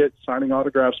guys get signing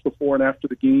autographs before and after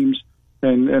the games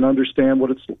and understand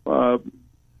what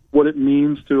it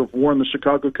means to have worn the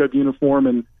Chicago Cub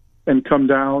uniform and come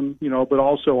down, but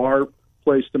also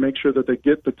place to make sure that they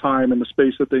get the time and the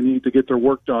space that they need to get their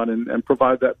work done and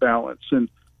provide that balance. And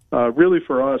really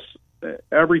for us,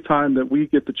 every time that we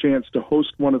get the chance to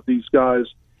host one of these guys,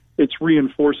 it's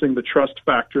reinforcing the trust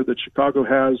factor that Chicago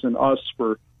has in us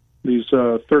for these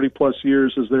 30-plus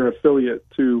years as their affiliate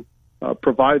to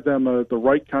provide them the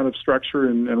right kind of structure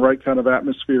and right kind of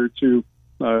atmosphere to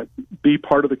be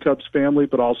part of the Cubs family,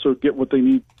 but also get what they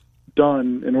need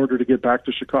done in order to get back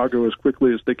to Chicago as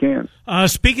quickly as they can.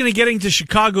 Speaking of getting to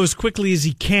Chicago as quickly as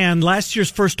he can, last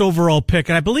year's first overall pick,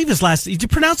 and I believe his last, did you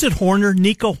pronounce it Horner?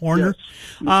 Nico Horner?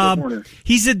 Yes, Nico Horner.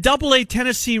 He's at Double-A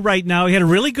Tennessee right now. He had a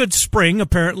really good spring,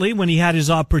 apparently, when he had his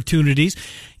opportunities.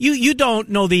 You don't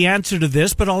know the answer to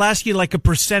this, but I'll ask you like a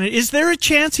percentage. Is there a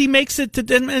chance he makes it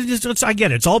to, I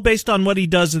get it, it's all based on what he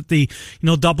does at the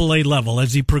Double-A level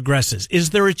as he progresses. Is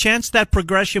there a chance that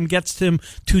progression gets him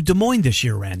to Des Moines this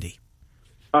year, Randy?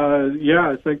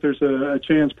 Yeah, I think there's a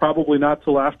chance, probably not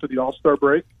till after the All-Star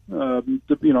break.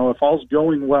 If all's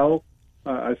going well,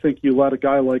 I think you let a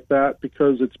guy like that,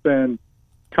 because it's been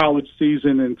college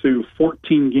season into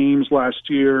 14 games last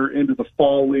year, into the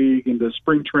fall league, into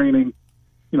spring training.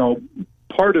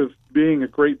 Part of being a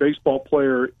great baseball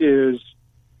player is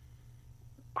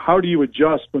how do you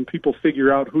adjust when people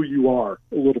figure out who you are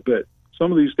a little bit.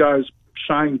 Some of these guys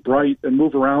shine bright and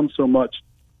move around so much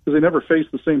because they never face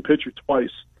the same pitcher twice,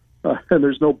 and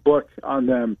there's no book on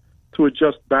them to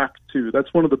adjust back to.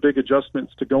 That's one of the big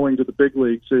adjustments to going to the big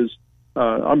leagues is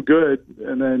I'm good,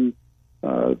 and then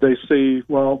they say,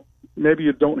 well, maybe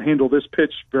you don't handle this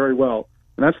pitch very well,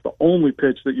 and that's the only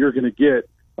pitch that you're going to get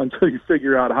until you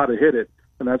figure out how to hit it,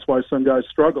 and that's why some guys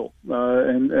struggle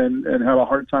and have a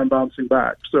hard time bouncing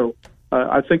back. So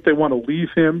I think they want to leave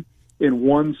him in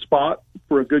one spot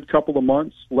for a good couple of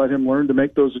months, let him learn to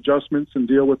make those adjustments and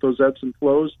deal with those ebbs and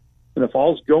flows. And if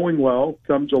all's going well,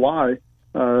 come July,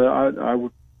 I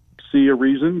would see a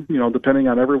reason, depending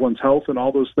on everyone's health and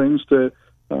all those things, to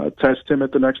test him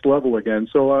at the next level again.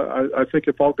 So I think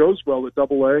if all goes well at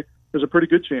Double-A, there's a pretty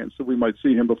good chance that we might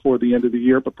see him before the end of the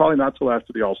year, but probably not till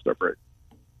after the All-Star break.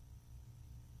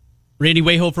 Randy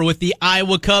Wayhofer with the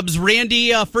Iowa Cubs.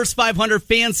 Randy, first 500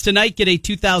 fans tonight get a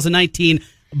 2019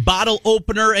 bottle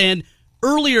opener and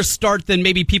earlier start than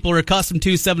maybe people are accustomed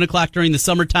to, 7 o'clock during the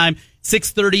summertime,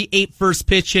 6:30, 8 first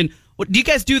pitch. And do you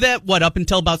guys do that, up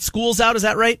until about school's out? Is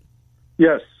that right?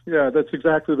 Yes. Yeah, that's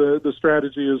exactly the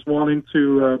strategy, is wanting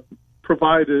to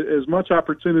provide as much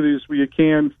opportunity as we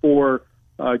can for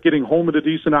getting home at a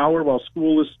decent hour while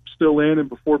school is still in and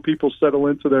before people settle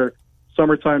into their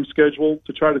summertime schedule,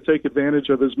 to try to take advantage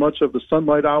of as much of the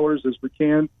sunlight hours as we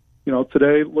can.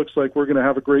 Today looks like we're going to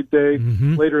have a great day.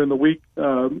 Mm-hmm. Later in the week,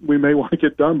 we may want to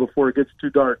get done before it gets too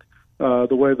dark, the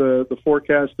way the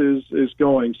forecast is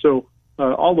going. So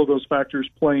all of those factors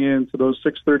play into those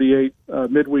 6:38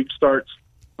 midweek starts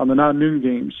on the non-noon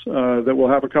games, that we'll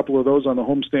have a couple of those on the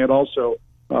homestand also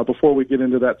before we get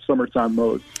into that summertime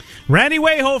mode. Randy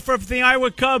Wayhofer for the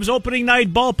Iowa Cubs, opening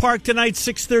night, ballpark tonight,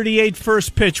 6:38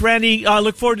 first pitch. Randy, I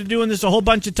look forward to doing this a whole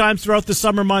bunch of times throughout the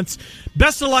summer months.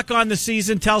 Best of luck on the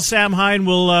season. Tell Sam Hine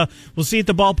we'll see you at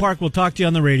the ballpark. We'll talk to you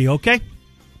on the radio, okay?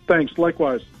 Thanks.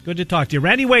 Likewise. Good to talk to you.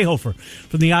 Randy Wayhofer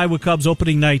from the Iowa Cubs,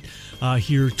 opening night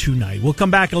here tonight. We'll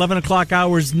come back 11 o'clock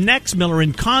hours next. Miller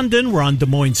and Condon. We're on Des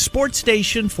Moines Sports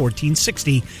Station,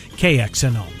 1460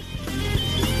 KXNO.